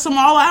gonna cuss them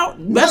all out?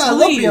 Best I love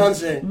believe.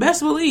 Beyonce.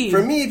 Best believe.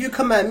 For me, if you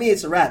come at me,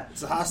 it's a wrap.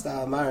 It's a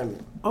hostile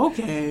environment.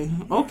 Okay.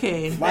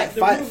 Fight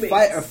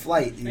or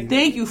flight. Dude.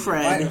 Thank you,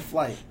 Fight or Fred.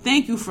 flight.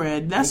 Thank you,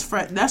 Fred. That's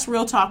Fred. That's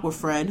real talk with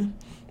Fred.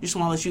 Just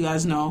want to let you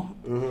guys know.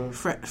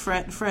 Fred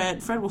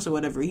will say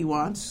whatever he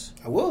wants,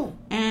 I will.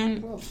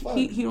 and Well, fuck.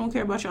 he don't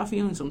care about y'all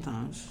feelings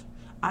sometimes.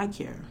 I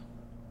care.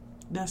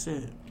 That's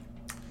it.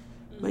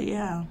 But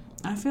yeah,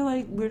 I feel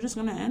like we're just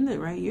gonna end it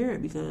right here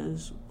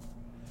because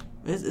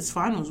it's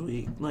finals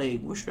week.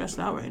 Like, we're stressed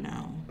out right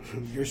now.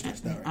 You're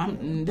stressed out.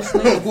 Right? This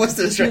nigga, What's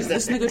the stress?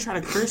 This nigga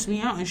tried to curse me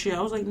out and shit.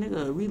 I was like,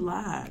 nigga,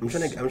 relax. I'm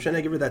trying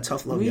to give her that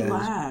tough love, guys.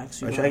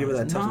 Relax. I'm trying to give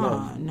her that tough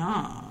love.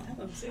 Nah.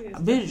 I'm serious.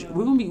 Bitch,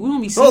 we're gonna be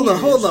Hold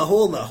serious.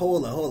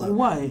 on.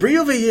 What? Bree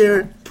over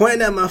here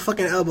pointing at my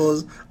fucking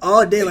elbows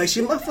all day like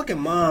she my fucking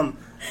mom.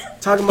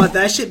 Talking about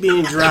that shit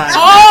being dry.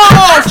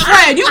 Oh,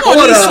 Fred, you gonna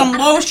Hold need up. some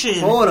lotion.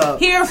 Hold up.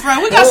 Here,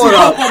 Fred, we got Hold some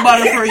up. cocoa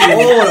butter for you.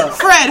 Hold up.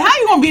 Fred, how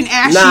you gonna be an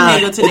ashy Nah,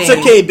 nigga today? it's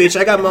okay, bitch.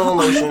 I got my own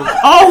lotion.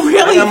 Oh,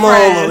 really, I got my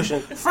Fred? own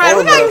lotion. Fred, we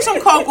Hold got up. you some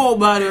cocoa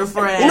butter,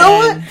 Fred. You know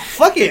what?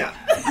 Fuck it.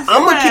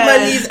 I'm gonna keep my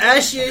Fred. knees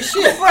ashy as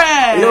shit.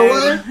 Fred. You know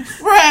what?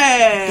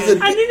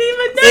 Fred. I didn't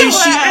even know If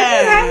what she-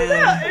 I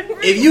didn't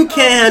have If you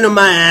can't handle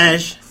my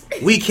ash,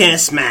 we can't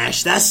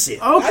smash. That's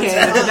it. Okay,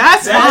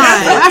 that's fine.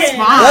 That's okay.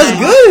 fine. That's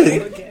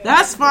good.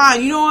 That's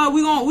fine. You know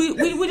what?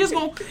 We just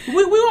gonna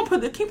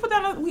put can you put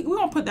that on, we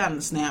gonna put that in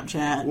the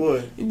Snapchat.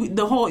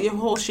 What? Your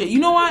whole shit. You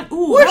know what?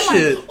 Ooh, What that might-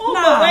 shit? Oh,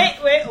 Nah.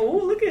 but wait. Oh,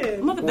 look at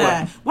it. Look at What?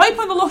 that. Why you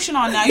putting the lotion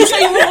on now? You said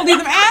you were gonna leave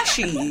them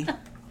ashy.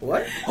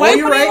 What? Why you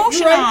you're putting right.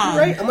 lotion You're right. on?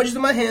 You're right. I'm gonna just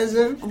do my hands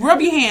in.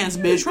 Rub your hands,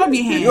 bitch. Rub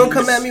your hands. You gonna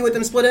come at me with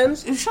them split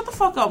ends? Shut the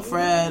fuck up,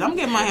 Fred. I'm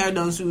getting my hair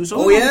done soon, so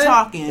Oh we're gonna yeah. be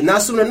talking.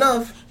 Not soon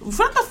enough.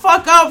 Shut the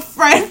fuck up,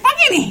 Fred.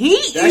 Fucking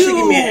hate That you. should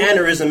give me an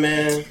aneurysm,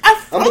 man.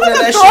 I'm looking gonna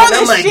at that throw shit and this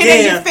I'm like, shit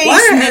in your damn, face, why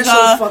are her nigga.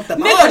 so fucked up?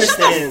 I Nigga, don't shut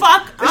the understand.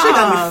 fuck That shit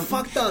got up. me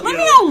fucked up, Leave yo.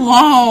 me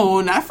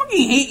alone. I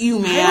fucking hate you,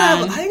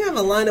 man. I ain't have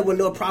a lineup with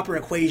no proper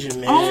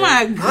equation, man. Oh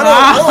my God.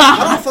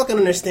 I don't fucking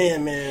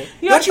understand, man.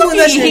 Yo, Don't you I learn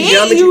that shit in fucking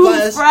geometry hate you,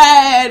 class?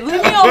 Fred. Leave me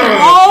alone.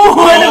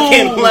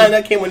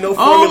 That came with no Oh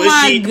formula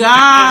my sheet.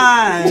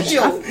 gosh.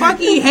 Yo. I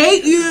fucking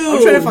hate you.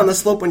 I'm trying to find the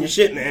slope on your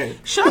shit, man.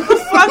 Shut the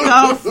fuck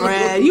up,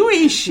 Fred. You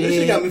ain't shit. This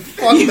shit got me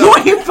fucked You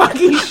up. ain't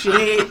fucking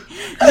shit.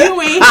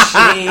 You ain't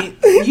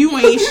shit. You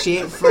ain't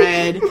shit,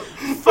 Fred.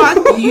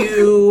 Fuck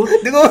you.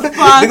 They're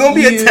gonna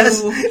be you. a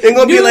test. They're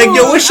gonna be like,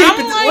 yo, what shape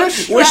I'm is like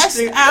this?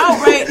 stressed out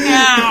right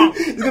now.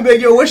 They're gonna be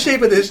like, yo, what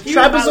shape is this?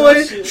 about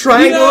Trapezoid, shit.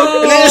 triangle,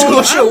 Yo, and then just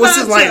gonna show I'm what's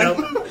his about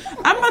to- lineup.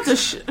 I'm about to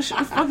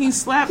fucking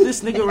slap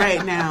this nigga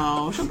right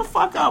now. Shut the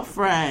fuck up,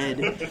 Fred.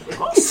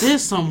 Go sit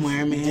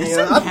somewhere, man. You Sit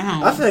know,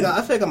 down. I feel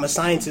like I'm a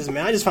scientist,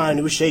 man. I just found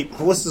a new shape.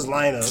 What's his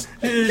lineup?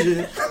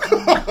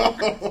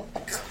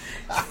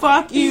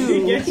 Fuck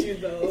you. Get you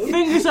though.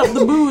 Fingers up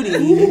the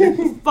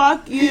booty.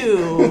 Fuck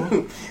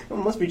you. It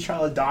must be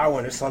Charles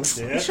Darwin or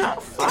something.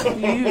 Fuck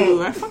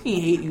you. I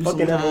fucking hate you Fucking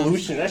sometimes.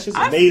 evolution. That's just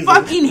I amazing.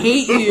 fucking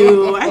hate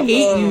you. I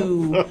hate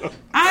you.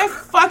 I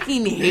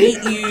fucking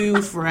hate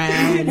you,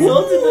 Fred.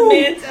 Go to the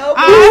man's elbow.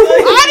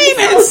 I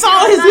didn't even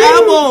saw his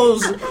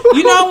elbows.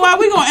 You know what?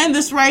 We're gonna end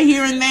this right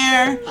here and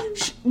there.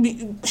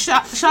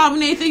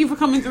 Charbonnet, thank you for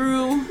coming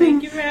through.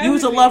 Thank you for having You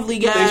was a me. lovely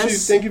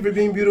guest. Thank you for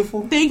being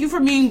beautiful. Thank you for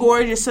being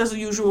gorgeous as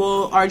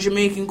usual, our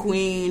Jamaican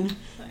queen.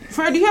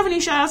 Fred, do you have any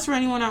shout outs for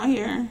anyone out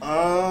here?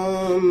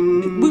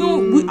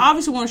 We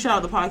obviously want to shout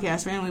out the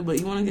podcast family, but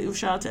you want to give a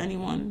shout out to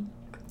anyone?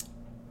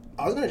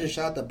 I was gonna just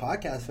shout out the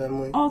podcast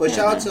family, Okay. but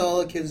shout out to all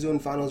the kids doing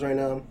finals right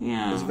now.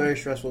 Yeah. It's very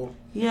stressful.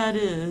 Yeah, it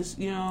is.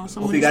 You know,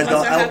 Hope you guys Us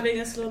don't. are having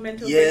a slow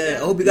mental Yeah, I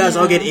breakdown. hope you guys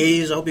all Yeah. get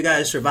A's. I hope you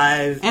guys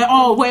survive. And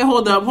oh wait,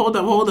 hold up. I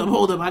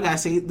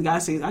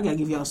gotta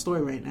give y'all a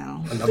story right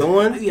now. Another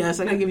one? Yes,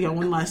 I gotta give y'all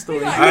one last story.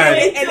 All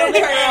right. And then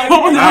turn on.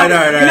 Hold on. All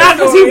right. Not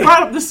because he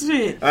brought up this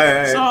shit. All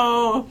right.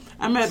 So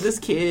I met this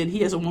kid.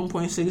 He has a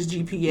 1.6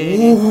 GPA.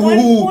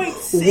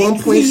 1.6.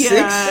 1.6.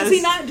 Yes. Does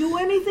he not do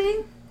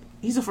anything?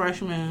 He's a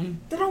freshman.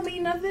 That don't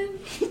mean nothing.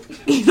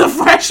 He's a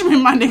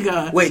freshman, my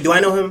nigga. Wait, do I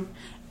know him?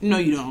 No,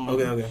 you don't.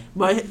 Okay.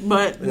 But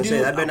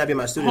Say, that better not be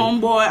my student.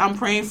 homeboy, I'm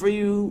praying for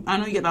you. I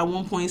know you get that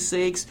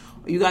 1.6.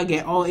 You gotta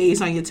get all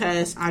A's on your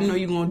test. I know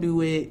you're gonna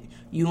do it.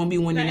 You gonna be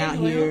winning out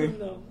here.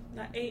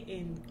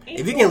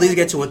 If you can at least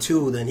get to a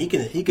 2, then he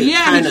can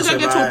Yeah, kind he of just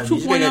gotta survive. get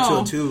He's to gonna a get to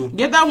a 2.0. 2.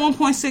 Get that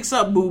 1.6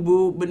 up, boo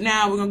boo. But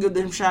now we're gonna give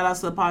them shout outs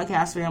to the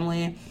podcast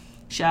family.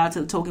 Shout out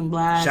to the Token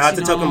Blacks. Shout out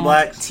to Token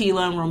Blacks.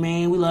 Tila and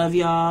Romaine, we love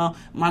y'all.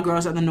 My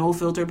girls at the No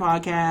Filter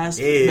podcast.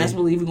 Yeah. Best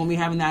believe we're gonna be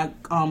having that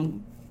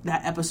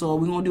episode.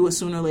 We're gonna do it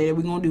sooner or later.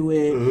 We're gonna do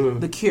it. Mm-hmm.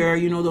 The Cure,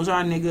 those are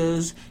our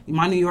niggas.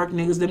 My New York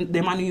niggas,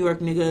 they're my New York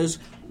niggas.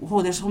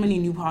 Oh, there's so many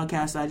new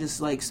podcasts I just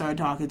started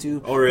talking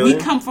to. Oh, really? We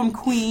come from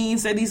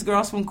Queens. They're these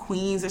girls from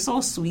Queens. They're so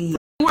sweet.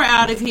 We're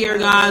out of here,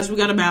 guys. We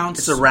gotta bounce.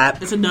 It's a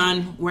wrap. It's a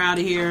done. We're out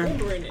of here.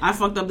 I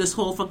fucked up this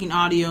whole fucking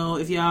audio.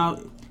 If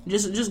y'all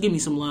just give me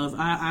some love.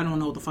 I don't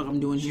know what the fuck I'm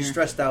doing here. She's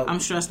stressed out. I'm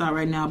stressed out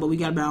right now, but we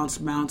gotta bounce.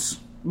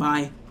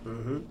 Bye.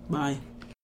 Mm-hmm. Bye.